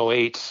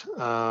 2008,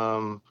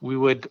 we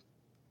would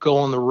go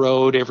on the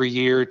road every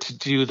year to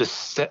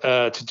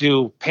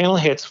do panel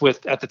hits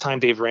with, at the time,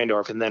 Dave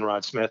Randorf and then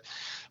Rod Smith.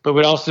 But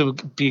we'd also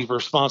be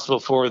responsible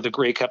for the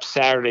Grey Cup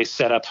Saturday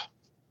setup.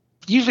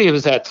 Usually it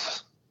was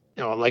at,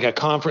 like a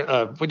conference,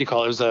 what do you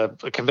call it? It was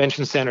a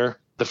convention center.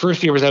 The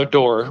first year was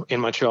outdoor in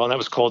Montreal, and that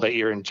was cold that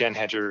year, and Jen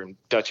Hedger and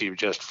Dutchie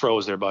just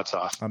froze their butts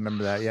off. I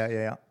remember that,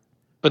 yeah.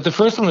 But the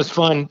first one was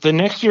fun. The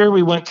next year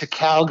we went to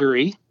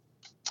Calgary,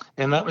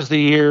 and that was the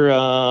year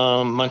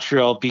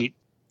Montreal beat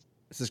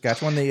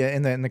Saskatchewan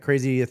in the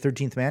crazy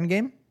 13th man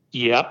game?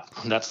 Yep,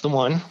 that's the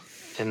one.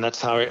 And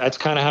that's kind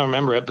of how I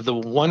remember it. But the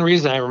one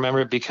reason I remember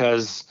it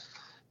because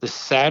the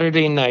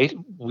Saturday night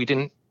we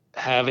didn't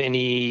have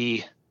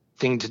any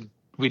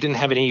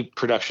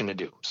production to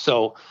do.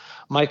 So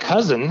my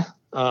cousin,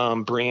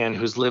 Brianne,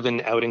 who's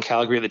living out in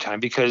Calgary at the time,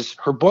 because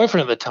her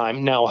boyfriend at the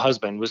time, now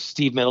husband, was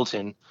Steve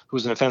Middleton, who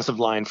was an offensive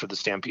line for the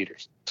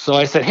Stampeders. So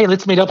I said, hey,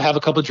 let's meet up, have a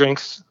couple of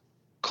drinks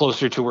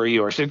closer to where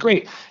you are. She said,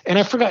 great. And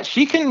I forgot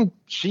she can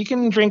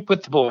drink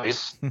with the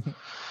boys.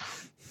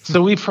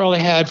 So we probably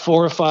had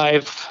 4 or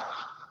 5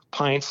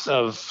 pints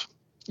of,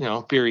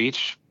 beer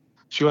each.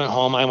 She went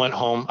home. I went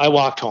home. I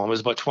walked home. It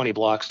was about 20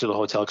 blocks to the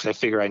hotel because I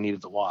figured I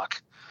needed to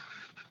walk.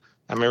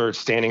 I remember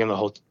standing in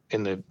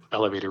the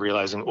elevator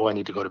realizing, I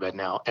need to go to bed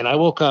now. And I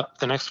woke up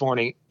the next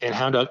morning, and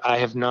Hound Dog, I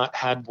have not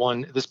had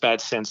one this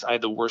bad since. I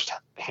had the worst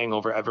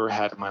hangover I've ever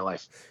had in my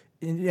life.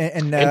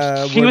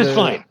 And she was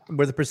fine.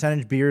 Were the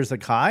percentage beers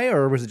like high,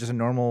 or was it just a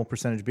normal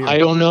percentage beer? I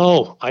don't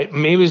know.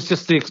 Maybe it's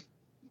just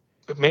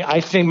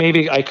I think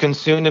maybe I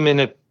consumed them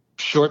in a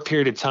short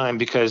period of time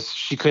because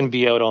she couldn't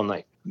be out all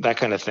night. That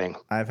kind of thing.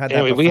 I've had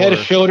that before. We had a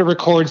show to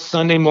record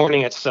Sunday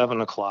morning at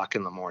 7:00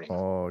 in the morning.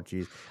 Oh,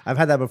 geez. I've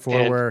had that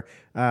before where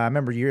I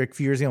remember a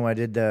few years ago when I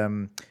did,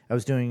 I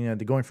was doing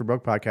the Going for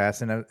Broke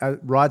podcast, and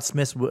Rod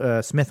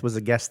Smith was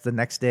a guest the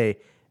next day,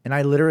 and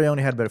I literally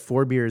only had about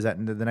 4 beers the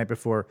night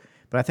before,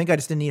 but I think I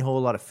just didn't eat a whole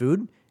lot of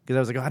food because I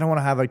was like, I don't want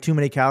to have too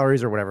many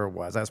calories or whatever it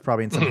was. I was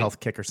probably in some health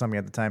kick or something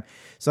at the time.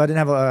 So I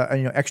didn't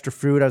have extra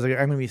food. I was like,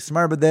 I'm going to be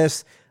smart with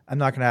this. I'm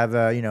not going to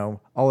have,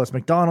 all this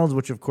McDonald's,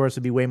 which of course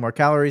would be way more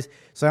calories.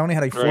 So I only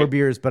had 4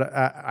 beers, but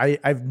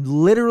I've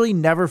literally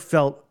never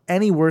felt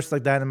any worse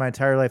like that in my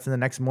entire life than the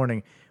next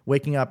morning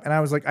waking up. And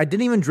I was like, I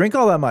didn't even drink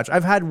all that much.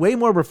 I've had way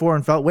more before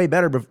and felt way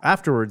better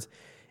afterwards.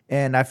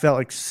 And I felt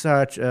like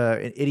such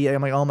an idiot.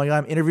 I'm like, oh my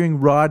God, I'm interviewing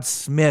Rod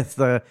Smith,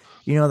 the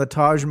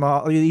Taj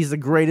Mahal. He's the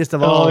greatest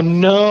of all. Oh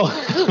no.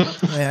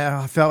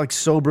 Yeah, I felt like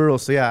so brutal.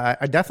 So yeah,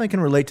 I definitely can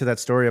relate to that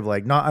story of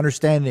like not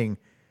understanding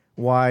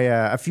why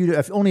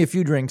only a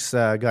few drinks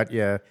got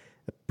you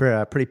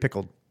pretty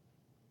pickled.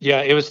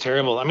 Yeah, it was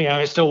terrible. I mean,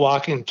 I was still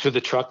walking to the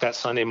truck that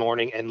Sunday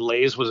morning, and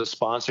Lay's was a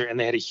sponsor, and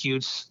they had a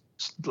huge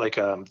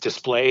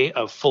display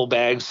of full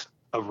bags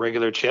of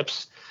regular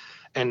chips.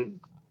 And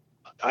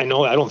I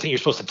don't think you're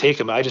supposed to take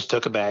them. I just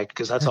took a bag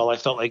because that's all I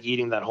felt like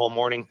eating that whole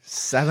morning.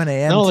 7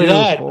 a.m. Not only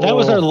that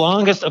was our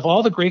longest of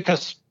all the Grey Cup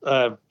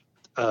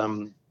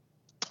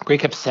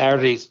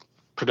Saturday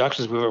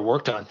productions we've ever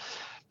worked on.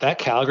 That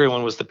Calgary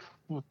one was the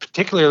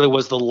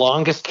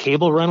longest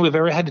cable run we've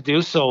ever had to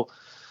do. So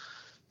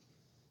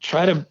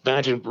try to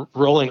imagine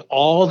rolling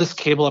all this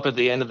cable up at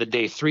the end of the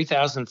day,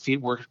 3,000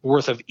 feet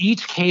worth of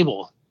each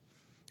cable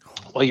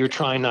while you're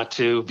trying not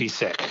to be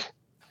sick.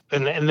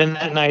 And then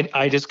that night,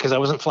 because I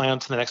wasn't flying out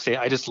to the next day,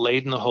 I just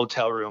laid in the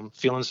hotel room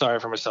feeling sorry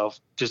for myself,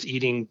 just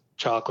eating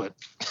chocolate,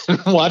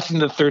 watching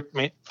the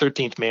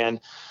 13th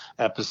Man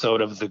episode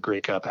of the Grey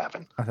Cup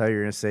happen. I thought you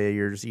were going to say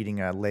you're just eating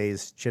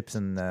Lay's chips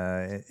and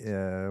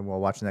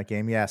while watching that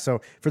game. Yeah. So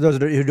for those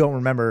who don't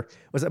remember,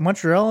 was it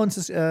Montreal and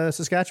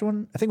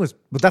Saskatchewan? I think it was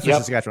definitely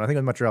Saskatchewan. I think it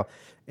was Montreal.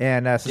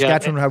 And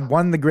Saskatchewan had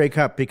won the Grey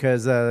Cup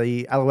because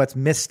the Alouettes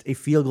missed a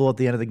field goal at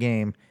the end of the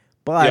game.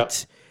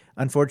 But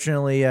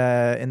unfortunately,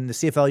 in the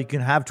CFL, you can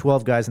have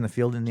 12 guys in the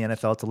field. In the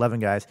NFL, it's 11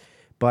 guys.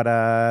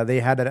 but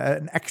they had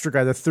an extra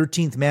guy, the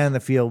 13th man in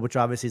the field, which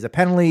obviously is a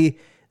penalty.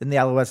 Then the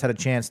Alouettes had a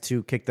chance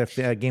to kick the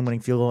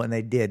game-winning field goal, and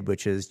they did,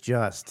 which is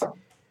just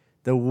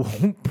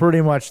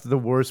pretty much the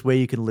worst way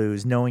you could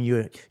lose, knowing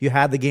you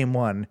had the game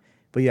won,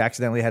 but you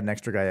accidentally had an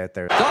extra guy out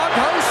there.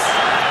 Doghouse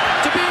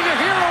to being a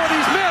hero, and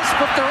he's missed,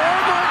 but there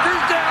are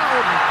markers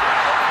down.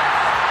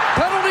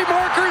 Penalty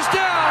markers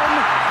down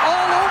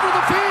all over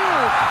the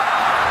field.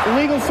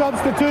 Illegal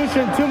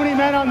substitution, too many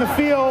men on the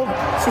field,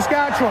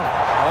 Saskatchewan.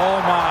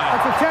 Oh, my.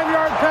 That's a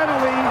 10-yard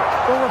penalty.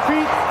 We'll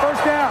repeat,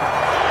 first down.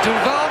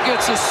 Duval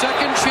gets a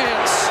second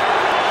chance.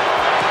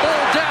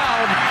 Ball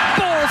down,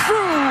 ball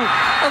through,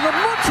 and the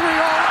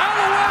Montreal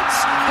Alouettes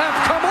have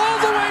come all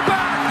the way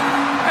back,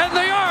 and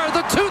they are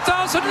the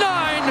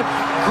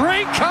 2009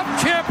 Grey Cup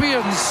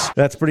champions.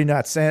 That's pretty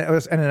nuts.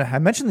 And I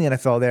mentioned the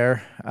NFL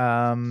there.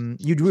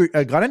 You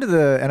got into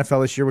the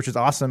NFL this year, which is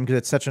awesome because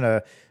it's such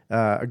a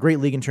great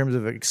league in terms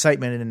of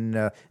excitement, and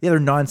the other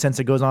nonsense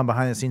that goes on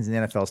behind the scenes in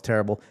the NFL is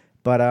terrible.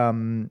 But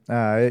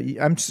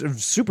I'm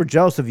super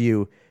jealous of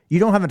you. You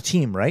don't have a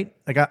team, right?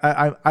 Like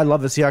I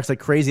love the Seahawks like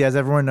crazy, as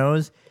everyone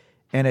knows,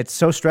 and it's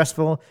so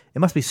stressful. It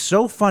must be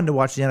so fun to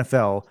watch the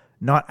NFL,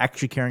 not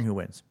actually caring who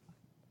wins.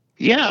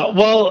 Yeah,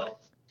 well,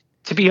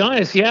 to be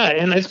honest, yeah,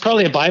 and it's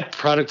probably a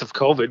byproduct of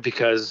COVID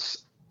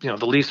because the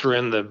Leafs were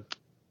in the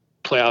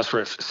playoffs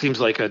for it seems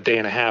like a day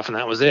and a half, and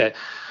that was it.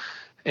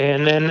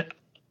 And then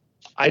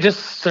I just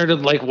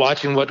started like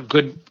watching what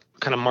good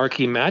kind of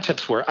marquee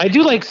matchups were. I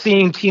do like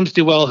seeing teams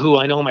do well who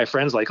I know my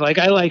friends like. Like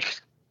I like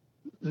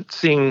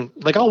seeing,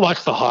 like I'll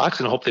watch the Hawks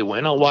and hope they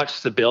win. I'll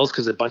watch the Bills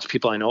because a bunch of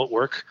people I know at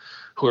work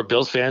who are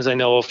Bills fans. I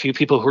know a few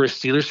people who are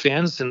Steelers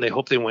fans and they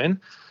hope they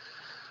win.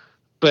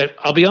 But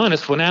I'll be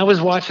honest, when I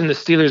was watching the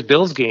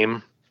Steelers-Bills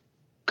game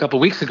a couple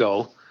weeks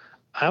ago,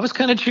 I was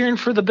kind of cheering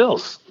for the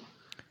Bills.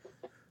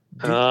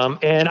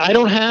 And I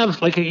don't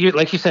have, like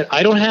you said,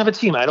 I don't have a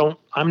team. I don't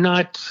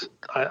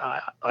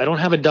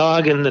have a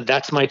dog in the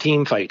that's my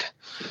team fight.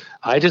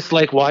 I just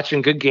like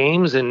watching good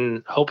games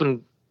and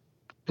hoping,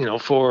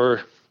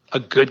 for a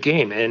good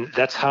game. And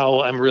that's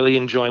how I'm really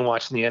enjoying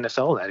watching the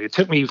NFL. It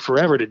took me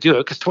forever to do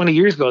it because 20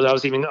 years ago, I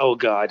was even, oh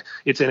God,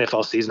 it's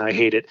NFL season. I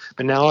hate it.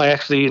 But now I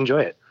actually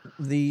enjoy it.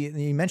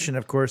 You mentioned,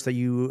 of course, that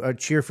you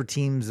cheer for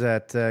teams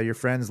that your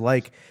friends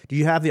like. Do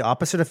you have the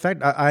opposite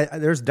effect?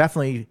 There's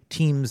definitely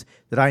teams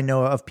that I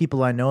know of,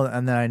 people I know,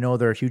 and then I know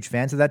they're huge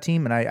fans of that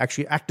team, and I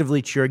actually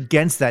actively cheer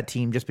against that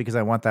team just because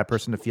I want that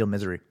person to feel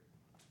misery.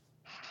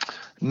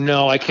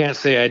 No, I can't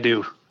say I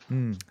do.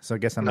 So I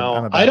guess I'm no.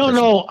 I'm a bad I don't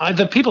person. know.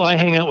 The people I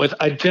hang out with,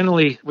 I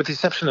generally, with the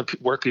exception of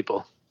work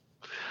people,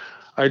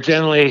 are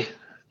generally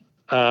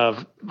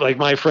like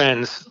my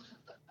friends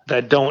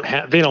that don't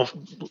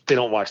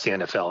watch the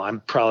NFL.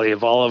 I'm probably,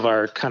 of all of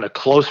our kind of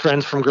close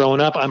friends from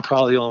growing up, I'm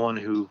probably the only one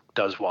who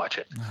does watch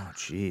it. Oh,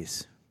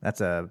 jeez.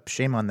 That's a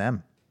shame on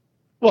them.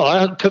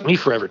 Well, it took me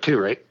forever too,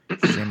 right?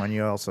 Shame on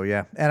you also,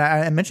 yeah. And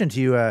I mentioned to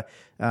you,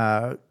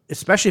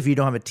 especially if you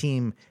don't have a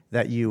team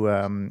that you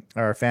are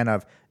a fan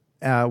of,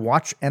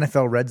 watch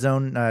NFL Red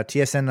Zone,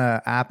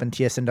 TSN app and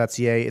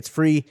tsn.ca. It's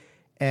free.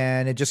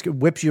 And it just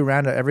whips you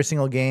around to every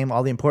single game,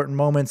 all the important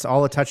moments,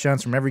 all the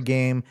touchdowns from every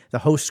game. The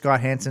host, Scott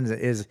Hansen,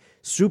 is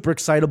super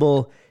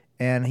excitable,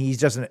 and he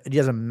does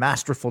a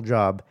masterful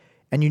job.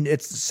 And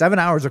it's 7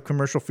 hours of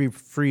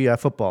commercial-free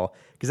football.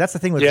 Because that's the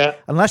thing with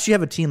unless you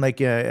have a team like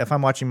if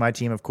I'm watching my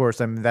team, of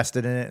course I'm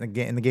invested in it,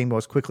 and the game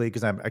goes quickly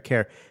because I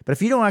care. But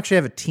if you don't actually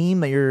have a team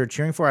that you're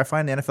cheering for, I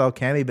find the NFL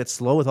can be a bit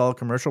slow with all the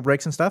commercial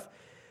breaks and stuff.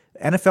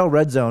 NFL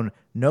Red Zone,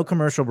 no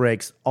commercial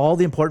breaks, all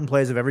the important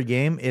plays of every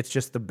game. It's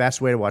just the best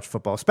way to watch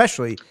football,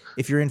 especially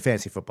if you're in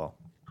fantasy football.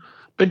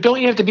 But don't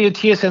you have to be a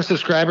TSN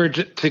subscriber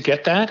to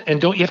get that? And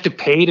don't you have to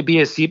pay to be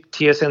a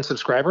TSN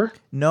subscriber?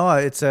 No,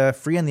 it's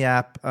free in the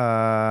app.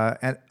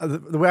 And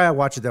the way I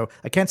watch it, though,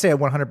 I can't say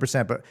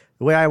 100%, but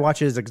the way I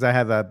watch it is because I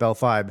have a Bell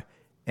Fibe,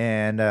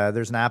 and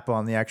there's an app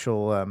on the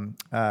actual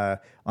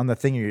on the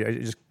thing.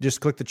 You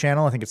just click the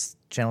channel. I think it's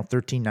channel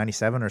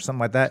 1397 or something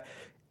like that.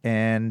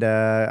 And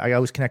I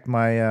always connect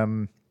my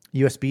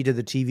USB to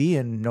the TV,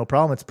 and no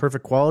problem. It's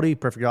perfect quality,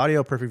 perfect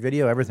audio, perfect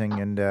video, everything,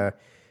 and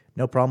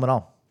no problem at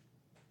all.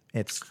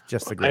 It's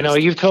just the greatest. I know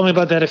you've told me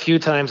about that a few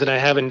times, and I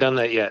haven't done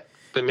that yet.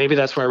 But maybe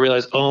that's where I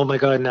realized, oh my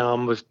God, now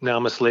I'm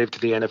a slave to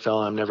the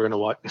NFL. I'm never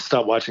going to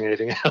stop watching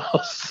anything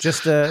else.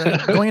 Just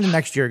going into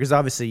next year, because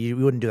obviously you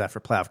wouldn't do that for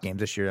playoff games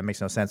this year. That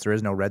makes no sense. There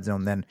is no red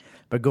zone then.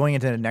 But going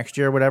into next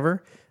year or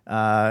whatever,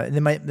 they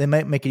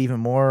might make it even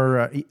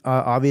more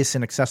obvious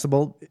and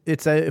accessible.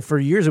 It's for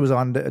years it was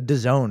on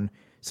DAZN,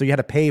 so you had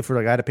to pay for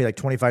I had to pay like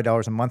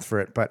 $25 a month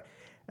for it, but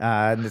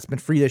and it's been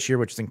free this year,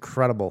 which is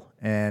incredible.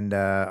 And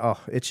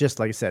it's just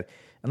like I said,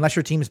 unless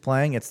your team is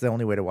playing, it's the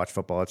only way to watch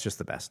football. It's just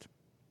the best.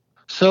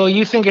 So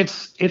you think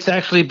it's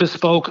actually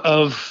bespoke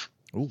of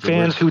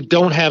fans who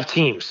don't have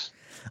teams?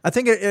 I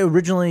think it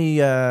originally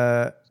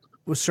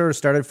was sort of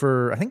started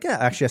for, I think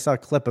actually I saw a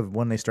clip of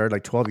when they started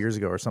like 12 years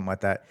ago or something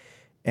like that.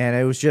 And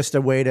it was just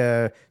a way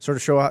to sort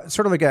of show out,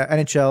 sort of like a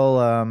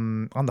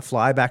NHL on the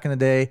fly back in the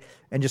day,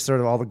 and just sort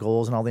of all the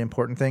goals and all the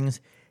important things.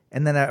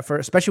 And then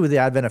especially with the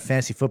advent of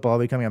fantasy football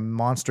becoming a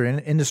monster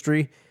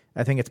industry,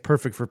 I think it's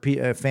perfect for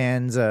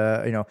fans,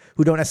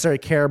 who don't necessarily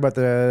care about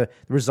the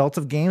results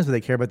of games, but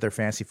they care about their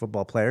fantasy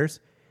football players.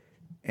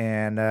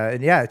 And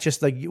it's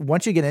just like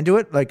once you get into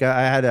it, like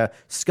I had a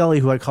Scully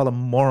who I called a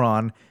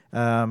moron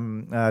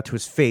to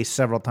his face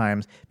several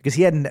times because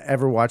he hadn't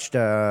ever watched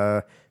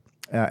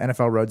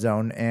NFL Road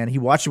Zone, and he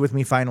watched it with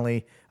me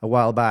finally a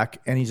while back,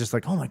 and he's just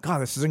like, "Oh my God,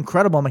 this is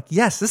incredible!" I'm like,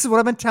 "Yes, this is what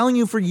I've been telling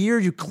you for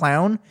years, you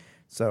clown."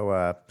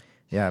 So.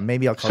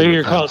 Maybe I'll call you. So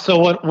you're called. So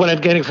what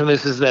I'm getting from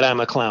this is that I'm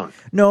a clown.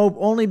 No,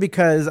 only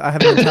because I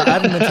haven't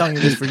been telling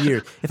you this for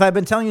years. If I've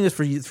been telling you this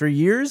for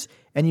years,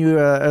 and you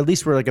at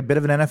least were like a bit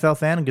of an NFL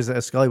fan,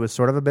 because Scully was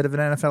sort of a bit of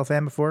an NFL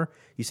fan before,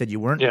 you said you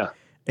weren't. Yeah.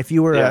 If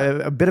you were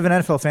a bit of an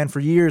NFL fan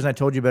for years, and I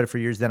told you about it for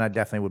years, then I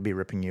definitely would be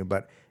ripping you.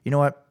 But you know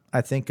what?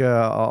 I think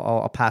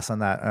I'll pass on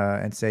that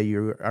and say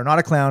you are not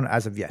a clown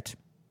as of yet.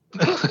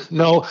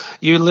 No,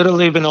 you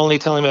literally been only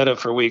telling about it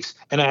for weeks,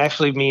 and I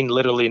actually mean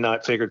literally,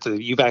 not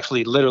figuratively. You've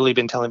actually literally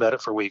been telling about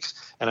it for weeks,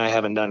 and I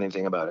haven't done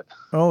anything about it.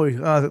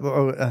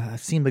 It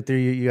seemed like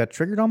you got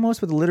triggered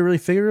almost with the literally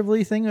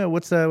figuratively thing.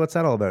 What's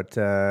that all about?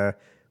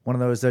 One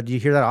of those. Do you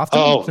hear that often?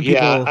 Oh,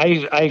 yeah,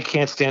 I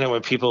can't stand it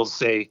when people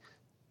say,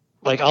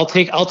 like, I'll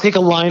take a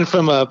line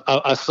from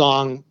a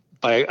song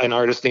by an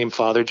artist named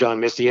Father John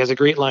Misty. He has a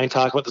great line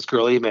talking about this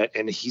girl he met,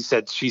 and she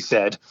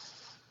said.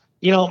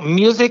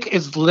 Music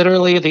is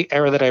literally the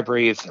air that I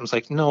breathe. I was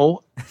like,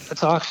 no,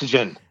 it's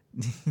oxygen.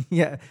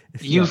 Yeah.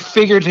 You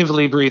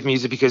figuratively breathe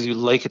music because you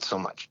like it so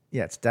much.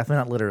 Yeah, it's definitely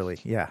not literally.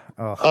 Yeah.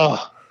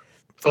 Oh.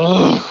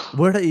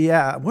 Where did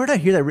I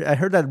hear that? I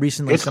heard that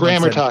recently. It's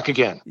grammar talk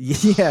again.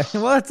 Yeah.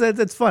 Well,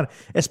 it's fun,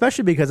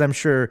 especially because I'm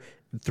sure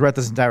throughout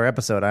this entire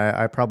episode,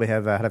 I probably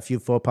have had a few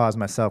faux pas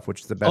myself, which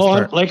is the best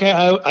part. Like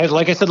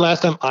I said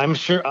last time, I'm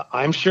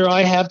sure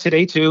I have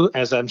today too,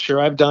 as I'm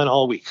sure I've done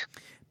all week.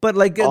 But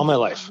like all my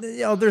life,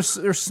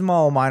 there's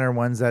small minor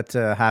ones that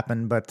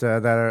happen, but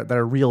that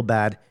are real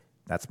bad.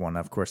 That's one,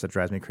 of course, that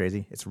drives me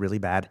crazy. It's really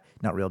bad,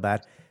 not real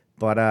bad.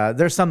 But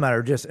there's some that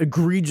are just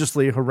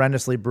egregiously,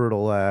 horrendously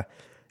brutal.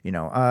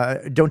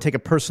 Don't take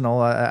it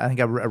personal. I think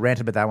I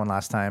ranted about that one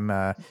last time.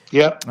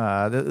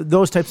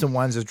 Those types of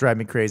ones just drive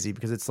me crazy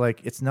because it's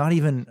like it's not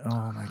even.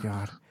 Oh my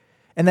God!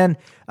 And then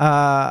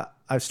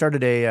I've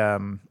started a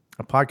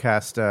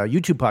podcast,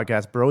 YouTube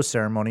podcast, Bro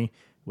Ceremony,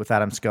 with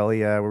Adam Scully,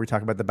 where we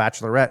talk about The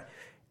Bachelorette.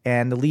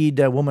 And the lead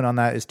woman on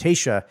that is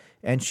Tasha.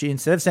 And she,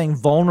 instead of saying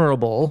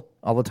vulnerable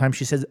all the time,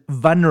 she says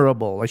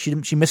vulnerable. Like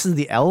she misses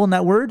the L in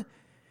that word.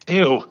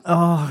 Ew.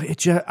 Oh,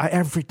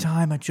 every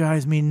time it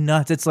drives me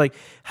nuts. It's like,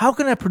 how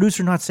can a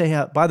producer not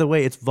say, by the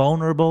way, it's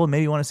vulnerable, and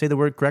maybe you want to say the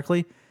word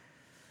correctly?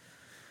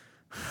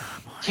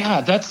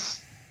 Yeah,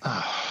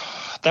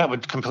 that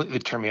would completely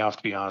turn me off,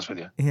 to be honest with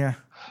you. Yeah.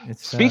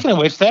 Speaking of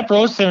which, that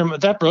bro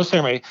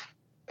ceremony,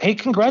 hey,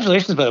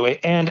 congratulations, by the way.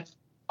 And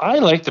I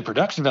like the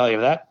production value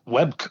of that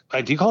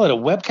do you call it a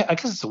webcast? I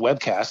guess it's a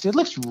webcast. It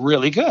looks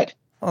really good.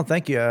 Oh,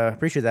 thank you. I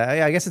appreciate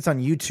that. I guess it's on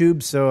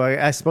YouTube, so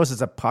I suppose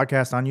it's a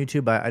podcast on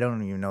YouTube. I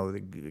don't even know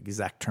the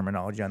exact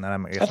terminology on that.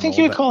 I think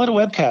you would call it a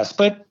webcast.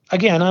 But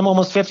again, I'm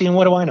almost 50, and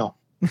what do I know?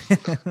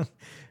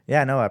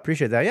 Yeah, no, I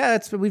appreciate that. Yeah,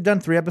 we've done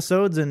 3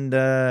 episodes, and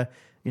going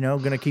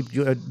to keep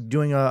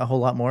doing a whole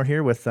lot more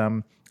here with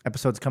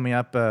episodes coming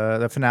up.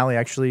 The finale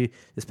actually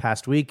this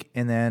past week,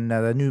 and then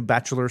the new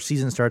Bachelor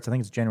season starts. I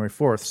think it's January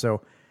 4th.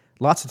 So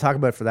lots to talk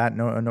about for that.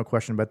 No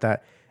question about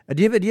that.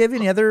 Do you have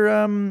any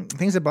other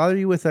things that bother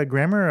you with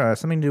grammar?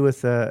 Something to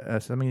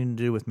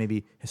do with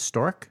maybe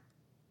historic?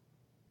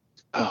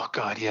 Oh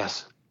God,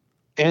 yes.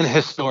 And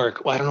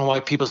historic. Well, I don't know why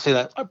people say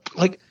that.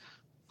 Like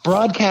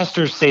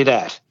broadcasters say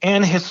that.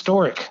 And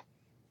historic.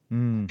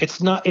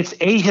 It's not. It's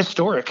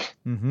ahistoric.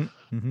 Mm-hmm.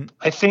 Mm-hmm.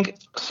 I think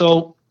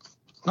so.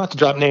 Not to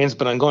drop names,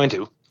 but I'm going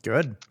to.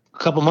 Good. A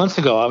couple months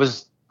ago, I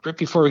was right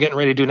before we were getting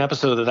ready to do an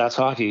episode of That's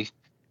Hockey.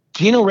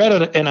 Gino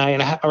Reddit and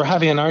I are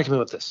having an argument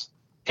with this.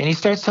 And he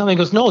starts telling me, he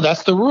goes, no,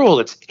 that's the rule.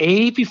 It's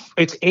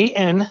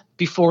A-N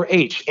before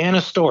H,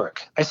 ahistoric.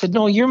 I said,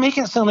 no, you're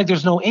making it sound like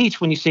there's no H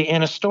when you say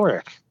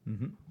ahistoric.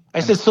 Mm-hmm. I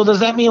said, so does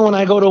that mean when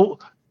I go to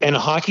a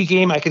hockey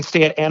game, I can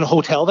stay at an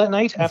hotel that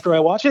night after I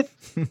watch it?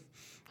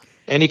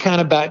 And he kind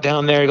of backed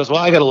down there. He goes,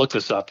 well, I got to look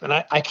this up. And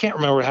I can't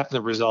remember what happened to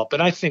the result. But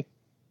I think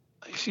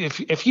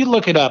if you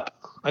look it up,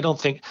 I don't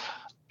think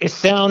it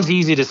sounds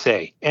easy to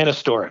say,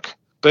 ahistoric.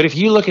 But if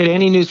you look at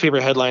any newspaper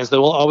headlines, they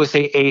will always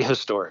say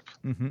ahistoric.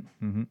 Mm-hmm,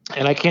 mm-hmm.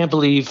 And I can't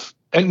believe,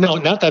 no,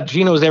 not that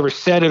Gino's ever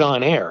said it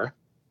on air.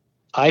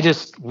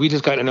 We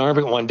just got an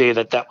argument one day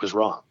that was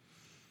wrong.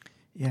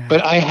 Yeah.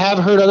 But I have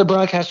heard other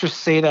broadcasters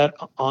say that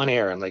on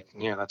air. And like,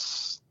 yeah,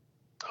 that's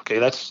okay.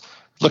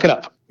 Look it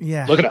up.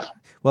 Yeah. Look it up.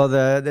 Well,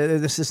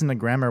 this isn't a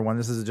grammar one.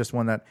 This is just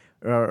one that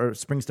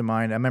springs to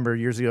mind. I remember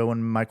years ago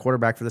when my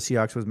quarterback for the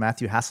Seahawks was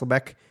Matthew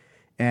Hasselbeck,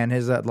 and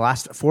his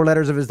last 4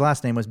 letters of his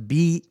last name was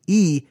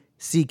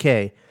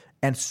B-E-C-K,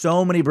 and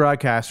so many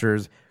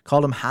broadcasters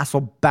called him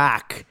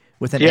Hasselback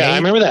with an A. Yeah, I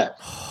remember that.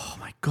 Oh,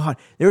 my God.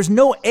 There's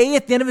no A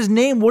at the end of his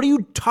name. What are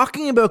you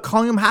talking about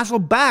calling him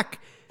Hasselbeck?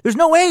 There's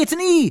no A. It's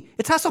an E.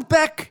 It's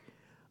Hasselbeck.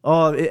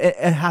 Oh, it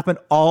happened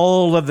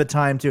all of the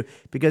time too,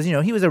 because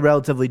he was a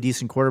relatively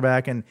decent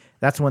quarterback, and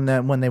that's when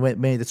they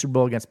made the Super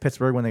Bowl against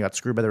Pittsburgh when they got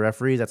screwed by the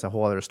referees. That's a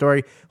whole other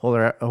story,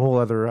 a whole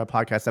other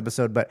podcast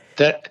episode. But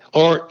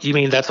or you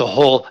mean that's a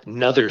whole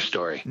nother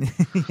story?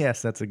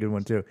 Yes, that's a good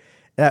one too.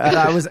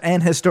 It was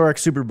an historic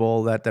Super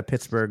Bowl that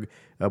Pittsburgh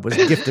was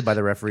gifted by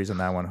the referees on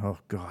that one. Oh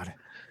God,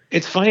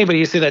 it's funny, but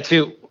you say that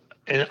too,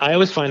 and I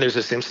always find there's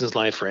a Simpsons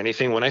line for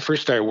anything. When I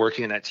first started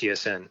working at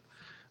TSN.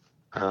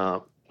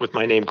 With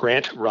my name,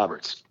 Grant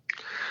Roberts.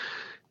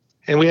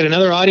 And we had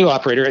another audio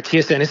operator at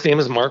TSN. His name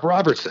was Mark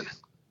Robertson.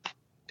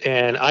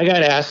 And I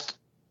got asked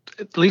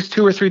at least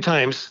 2 or 3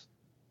 times,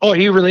 "Oh, are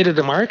you related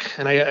to Mark?"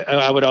 And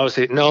I would always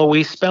say, "No,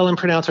 we spell and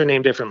pronounce our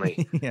name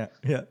differently." Yeah.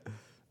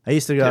 I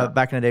used to go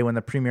back in the day when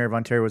the Premier of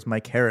Ontario was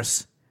Mike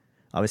Harris.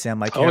 Obviously, I'm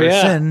Mike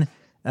Harrison.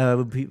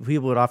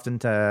 People would often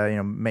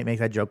make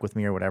that joke with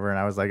me or whatever, and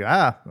I was like,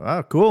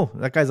 oh, cool,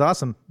 that guy's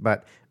awesome.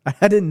 But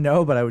I didn't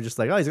know, but I was just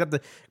like, oh, he's got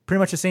pretty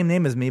much the same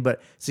name as me.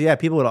 But so yeah,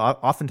 people would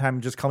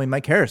oftentimes just call me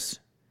Mike Harris.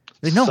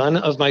 Son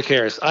of Mike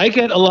Harris. I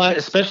get a lot,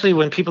 especially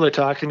when people are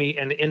talking to me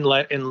and in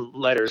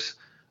letters.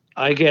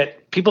 I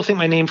get people think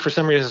my name for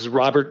some reason is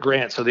Robert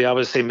Grant, so they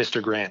always say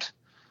Mr. Grant.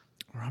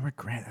 Robert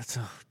Grant. That's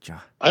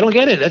I don't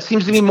get it. That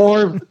seems to be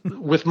more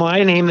with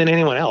my name than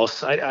anyone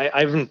else.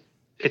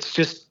 It's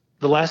just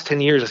the last 10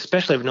 years,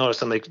 especially, I've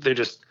noticed. I'm like, they're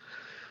just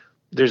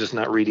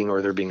not reading,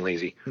 or they're being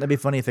lazy. That'd be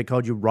funny if they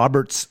called you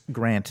Roberts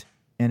Grant,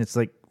 and it's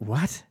like,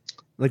 what?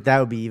 Like, that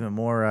would be even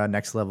more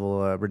next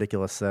level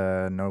ridiculous.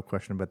 No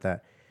question about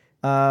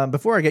that.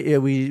 Before I get you,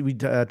 we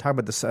talk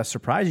about this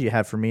surprise you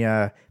had for me.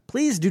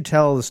 Please do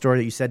tell the story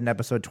that you said in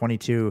episode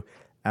 22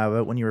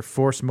 about when you were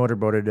forced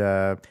motorboated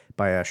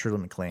by Shirley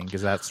MacLaine,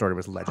 because that story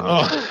was legendary.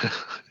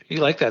 Oh, you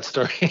like that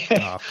story?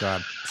 Oh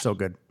God, so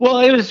good.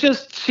 Well, she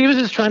was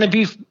just trying to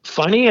be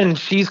funny, and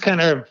she's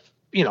kind of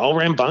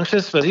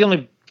rambunctious. But the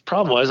only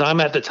problem was I'm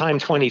at the time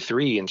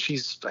 23, and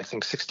she's I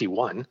think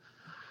 61.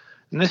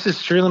 And this is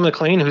Shirley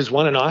MacLaine, who's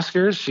won an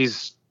Oscar.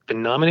 She's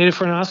been nominated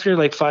for an Oscar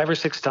like 5 or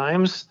 6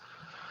 times.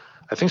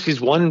 I think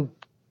she's won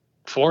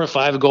 4 or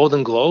 5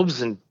 Golden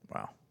Globes. And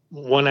wow,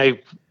 when I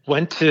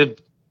went to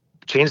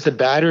change the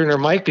battery in her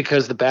mic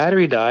because the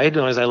battery died,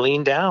 and as I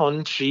leaned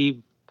down,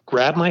 she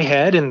grabbed my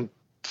head and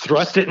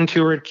thrust it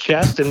into her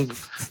chest and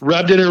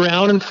rubbed it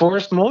around and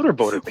forced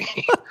motorboated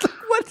me.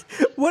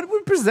 What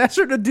would possess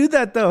her to do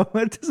that, though?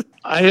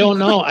 I don't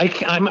know.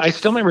 I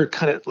still remember,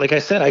 kind of like I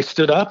said, I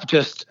stood up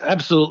just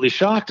absolutely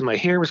shocked, and my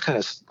hair was kind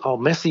of all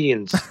messy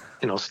and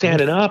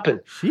standing up,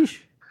 and sheesh.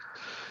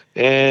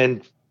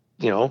 And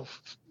the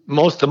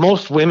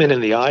most women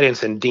in the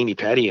audience, and Deanie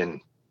Petty and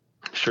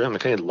Shirley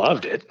MacLaine,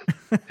 loved it,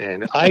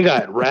 and I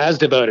got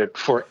razzed about it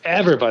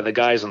forever by the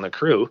guys on the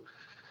crew.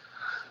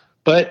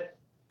 But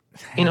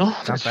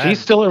she's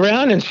still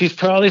around, and she's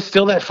probably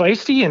still that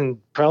feisty and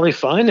probably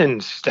fun,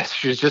 and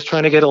she's just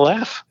trying to get a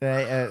laugh.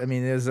 I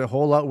mean, there's a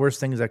whole lot worse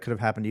things that could have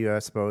happened to you, I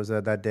suppose,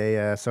 that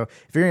day. So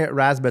if you're going to get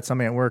razzed about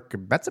something at work,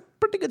 that's a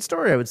pretty good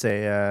story, I would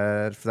say,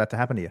 for that to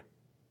happen to you.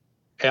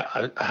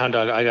 Yeah, Hound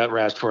Dog, I got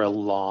razzed for a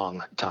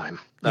long time.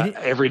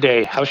 Every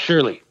day. How's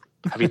Shirley?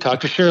 Have you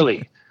talked to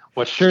Shirley?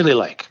 What's Shirley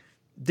like?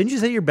 Didn't you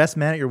say your best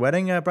man at your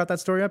wedding brought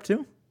that story up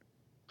too?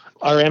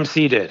 Our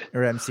MC did.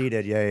 Or MC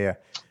did, yeah.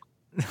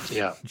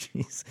 Yeah.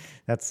 Jeez,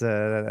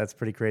 that's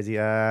pretty crazy.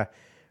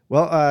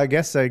 Well, I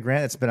guess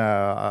Grant, it's been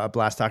a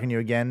blast talking to you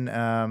again.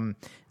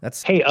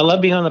 Hey, I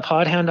love being on the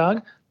pod, Hound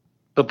Dog.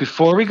 But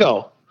before we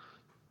go,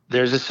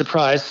 there's a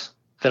surprise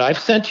that I've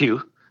sent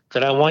you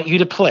that I want you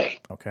to play.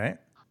 Okay.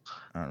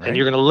 All right. And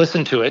you're going to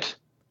listen to it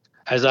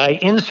as I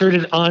insert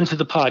it onto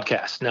the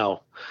podcast.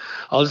 Now,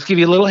 I'll just give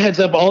you a little heads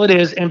up. All it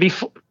is, and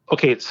before.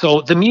 Okay,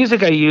 so the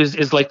music I used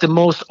is like the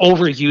most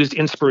overused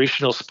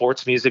inspirational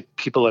sports music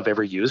people have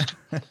ever used.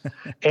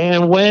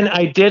 And when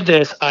I did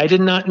this, I did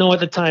not know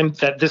at the time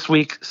that this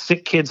week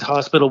Sick Kids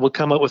Hospital would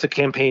come up with a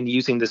campaign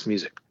using this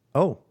music.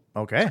 Oh,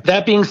 okay.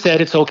 That being said,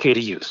 it's okay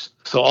to use.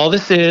 So all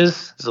this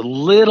is a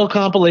little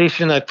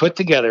compilation I put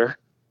together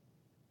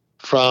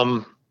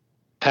from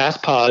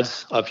past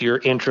pods of your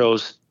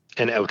intros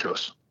and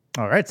outros.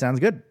 All right,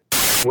 sounds good.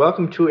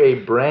 Welcome to a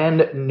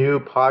brand new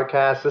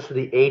podcast. This is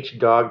the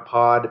H-Dog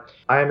Pod.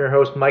 I am your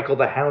host, Michael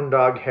the Hound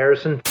Dog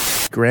Harrison.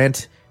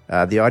 Grant,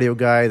 the audio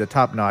guy, the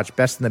top-notch,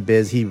 best in the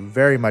biz. He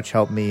very much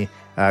helped me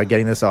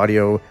getting this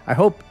audio, I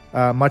hope,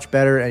 much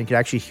better, and you can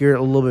actually hear it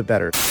a little bit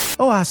better.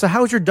 Oh, so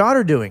how's your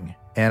daughter doing?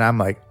 And I'm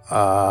like,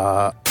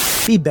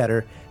 be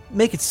better.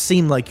 Make it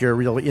seem like you're a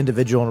real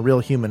individual and a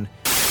real human.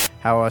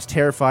 How I was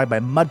terrified by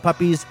mud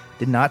puppies.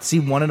 Did not see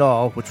one at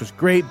all, which was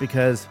great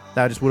because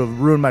that just would have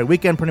ruined my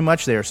weekend pretty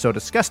much. They are so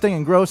disgusting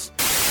and gross.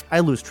 I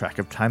lose track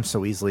of time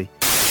so easily.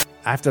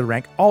 I have to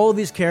rank all of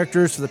these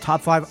characters to the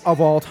top 5 of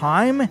all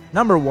time.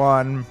 Number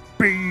 1,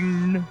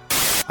 Bean.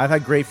 I've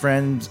had great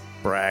friends,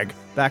 brag,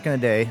 back in the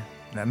day.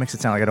 That makes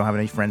it sound like I don't have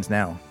any friends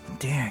now.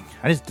 Dang,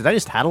 did I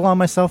just tattle on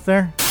myself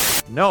there?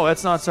 No,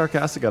 that's not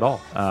sarcastic at all.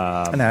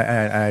 And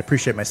I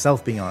appreciate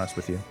myself being honest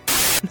with you.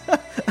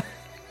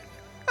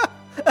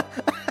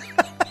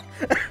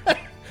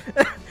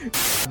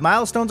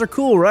 milestones are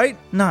cool, right?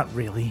 Not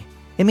really.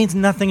 It means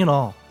nothing at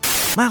all.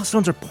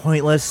 Milestones are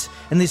pointless,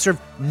 and they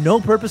serve no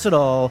purpose at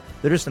all.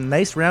 They're just a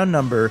nice round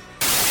number.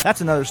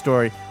 That's another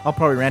story. I'll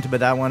probably rant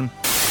about that one.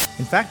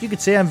 In fact, you could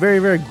say I'm very,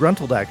 very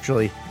gruntled,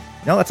 actually.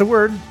 No, that's a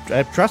word.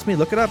 Trust me,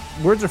 look it up.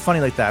 Words are funny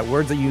like that.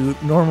 Words that you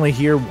normally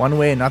hear one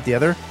way and not the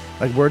other.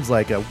 Like words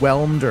like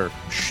whelmed or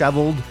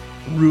shoveled,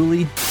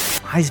 ruly,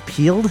 eyes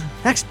peeled.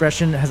 That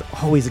expression has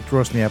always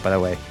grossed me out, by the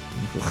way.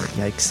 Ugh,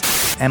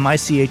 yikes.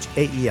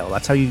 M-I-C-H-A-E-L.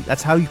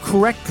 That's how you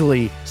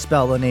correctly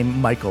spell the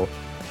name Michael.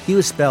 He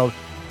was spelled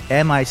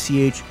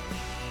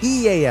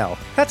M-I-C-H-E-A-L.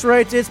 That's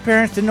right, its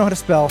parents didn't know how to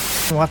spell.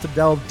 We'll have to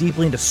delve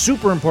deeply into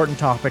super important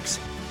topics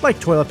like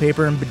toilet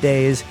paper and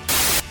bidets.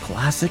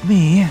 Classic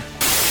me.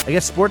 I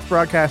guess sports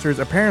broadcasters,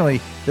 apparently,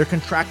 they're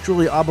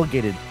contractually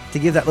obligated to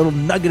give that little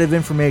nugget of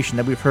information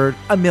that we've heard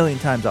a million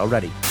times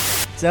already.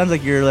 Sounds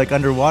like you're like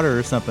underwater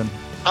or something.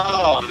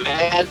 Oh,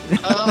 man.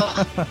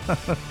 Oh.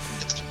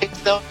 This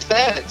makes no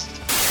sense.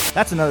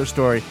 That's another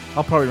story.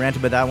 I'll probably rant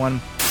about that one.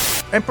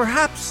 And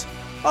perhaps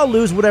I'll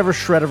lose whatever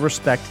shred of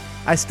respect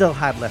I still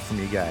had left from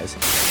you guys.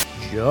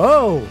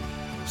 Joe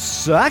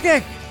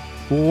Sakic.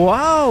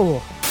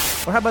 Wow.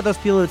 Or how about those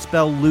people that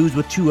spell lose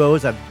with two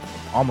O's? I'm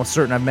almost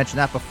certain I've mentioned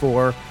that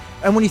before.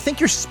 And when you think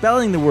you're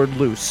spelling the word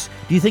loose,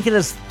 do you think it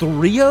has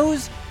three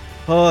O's?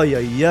 Oh,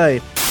 yeah.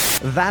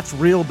 That's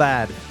real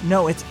bad.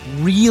 No, it's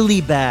really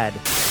bad.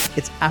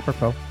 It's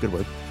apropos, good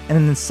word. And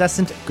an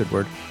incessant, good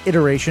word.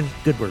 Iteration,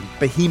 good word.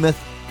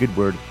 Behemoth, good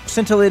word.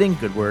 Scintillating,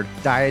 good word.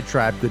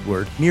 Diatribe, good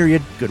word.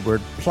 Myriad, good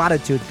word.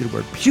 Platitude, good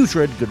word.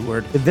 Putrid, good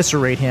word.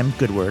 Eviscerate him,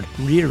 good word.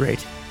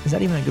 Reiterate. Is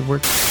that even a good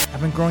word?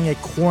 I've been growing a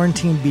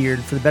quarantine beard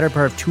for the better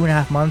part of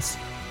 2.5 months,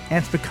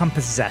 and it's become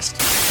possessed.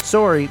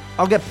 Sorry,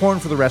 I'll get porn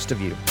for the rest of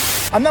you.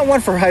 I'm not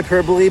one for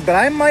hyperbole, but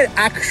I might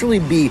actually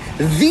be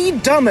the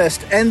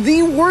dumbest and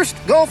the worst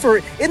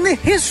golfer in the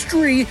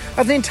history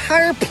of the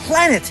entire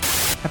planet.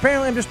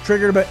 Apparently, I'm just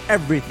triggered about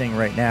everything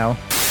right now.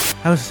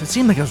 It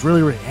seemed like I was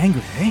really, really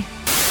angry, eh?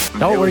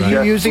 No, were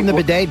you using the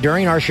bidet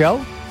during our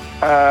show?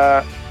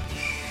 Well,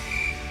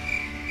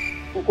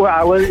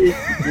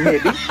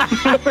 maybe.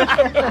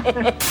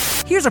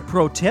 Here's a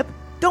pro tip.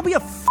 Don't be a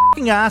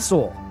fucking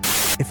asshole.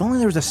 If only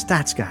there was a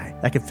stats guy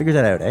that could figure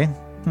that out, eh?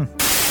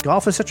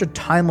 Golf is such a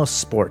timeless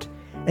sport.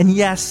 And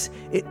yes,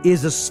 it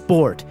is a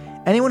sport.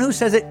 Anyone who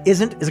says it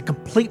isn't is a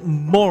complete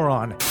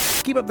moron.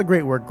 Keep up the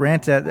great work,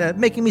 Grant.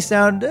 Making me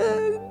sound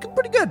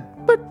pretty good.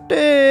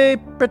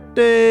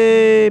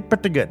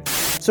 Pretty good.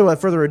 So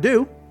without further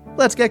ado,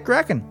 let's get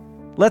cracking.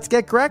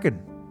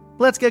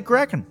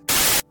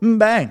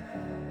 Bang.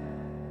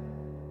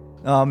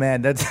 Oh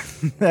man,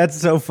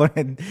 that's so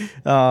funny.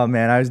 Oh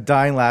man, I was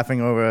dying laughing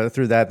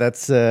through that.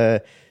 That's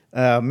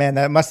man,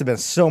 that must have been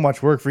so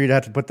much work for you to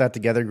have to put that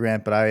together,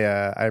 Grant. But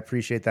I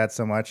appreciate that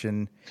so much.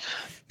 And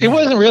it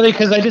wasn't really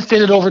because I just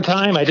did it over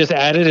time. I just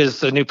added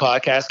as a new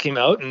podcast came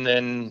out, and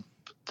then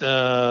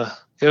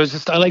it was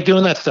just I like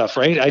doing that stuff,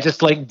 right? I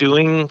just like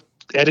doing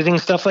editing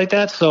stuff like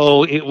that.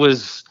 So it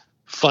was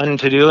fun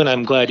to do, and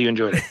I'm glad you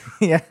enjoyed it.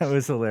 Yeah, it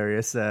was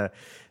hilarious.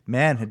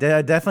 Man, I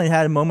definitely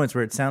had moments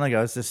where it sounded like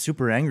I was just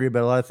super angry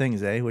about a lot of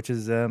things, eh? Which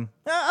is, I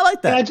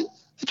like that. Yeah,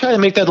 I try to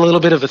make that a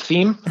little bit of a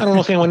theme. I don't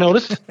know if anyone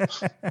noticed.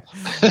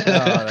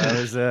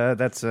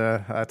 That's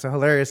a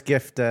hilarious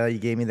gift you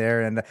gave me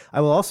there, and I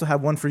will also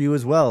have one for you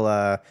as well.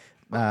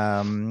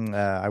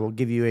 I will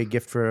give you a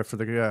gift for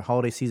the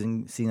holiday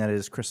season, seeing that it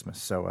is Christmas.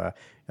 So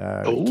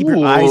keep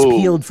your eyes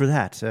peeled for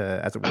that,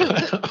 as it were.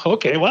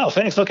 Okay, wow,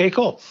 thanks. Okay,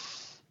 cool.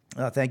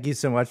 Thank you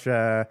so much,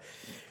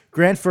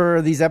 Grant,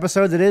 for these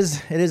episodes. It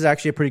is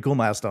actually a pretty cool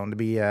milestone to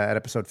be at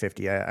episode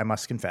 50, I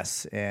must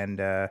confess. And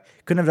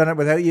couldn't have done it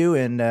without you,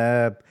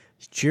 and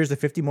cheers to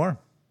 50 more.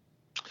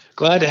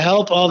 Glad to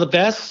help. All the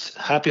best.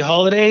 Happy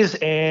holidays,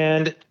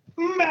 and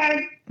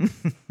bang.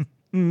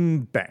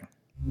 Bang.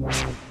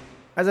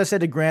 As I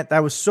said to Grant,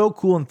 that was so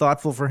cool and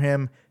thoughtful for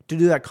him to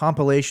do that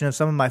compilation of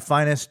some of my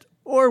finest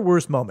or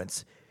worst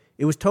moments.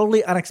 It was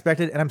totally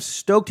unexpected, and I'm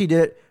stoked he did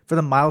it for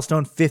the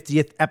milestone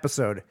 50th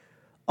episode.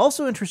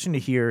 Also interesting to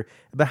hear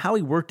about how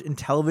he worked in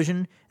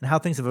television and how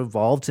things have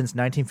evolved since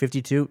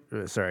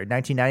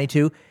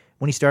 1992,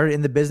 when he started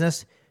in the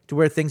business, to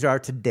where things are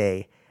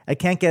today. I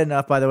can't get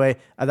enough, by the way,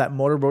 of that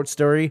motorboat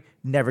story.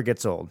 Never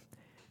gets old.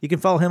 You can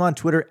follow him on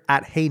Twitter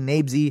at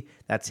HeyNabesy.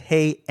 That's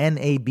Hey,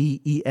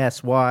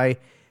 N-A-B-E-S-Y.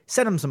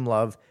 Send him some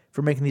love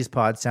for making these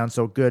pods sound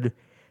so good.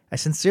 I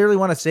sincerely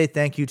want to say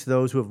thank you to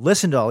those who have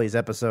listened to all these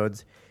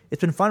episodes.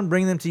 It's been fun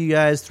bringing them to you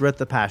guys throughout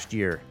the past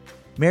year.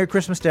 Merry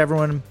Christmas to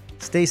everyone.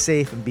 Stay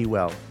safe and be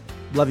well.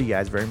 Love you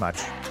guys very much.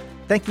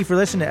 Thank you for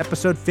listening to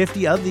episode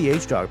 50 of the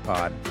H-Dog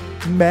Pod.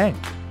 Bang.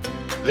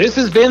 This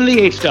has been the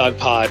H-Dog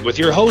Pod with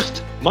your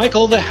host,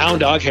 Michael the Hound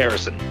Dog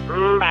Harrison.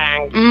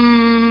 Bang.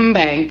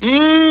 Bang.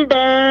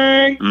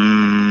 Bang.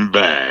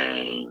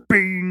 Bang.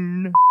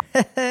 Bing.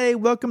 Hey,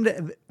 welcome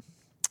to...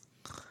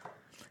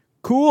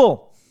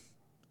 Cool.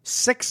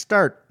 6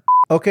 start.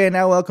 Okay,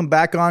 now welcome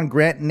back on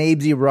Grant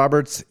Nabesy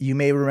Roberts. You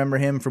may remember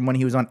him from when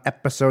he was on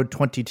episode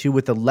 22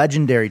 with the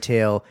legendary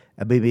tale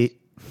of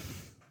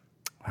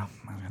Well,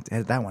 I'm going to have to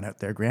edit that one out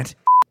there, Grant.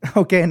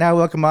 Okay, now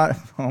welcome on.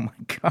 Oh, my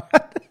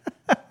God.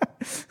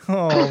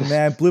 Oh,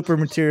 man. Blooper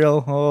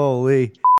material. Holy.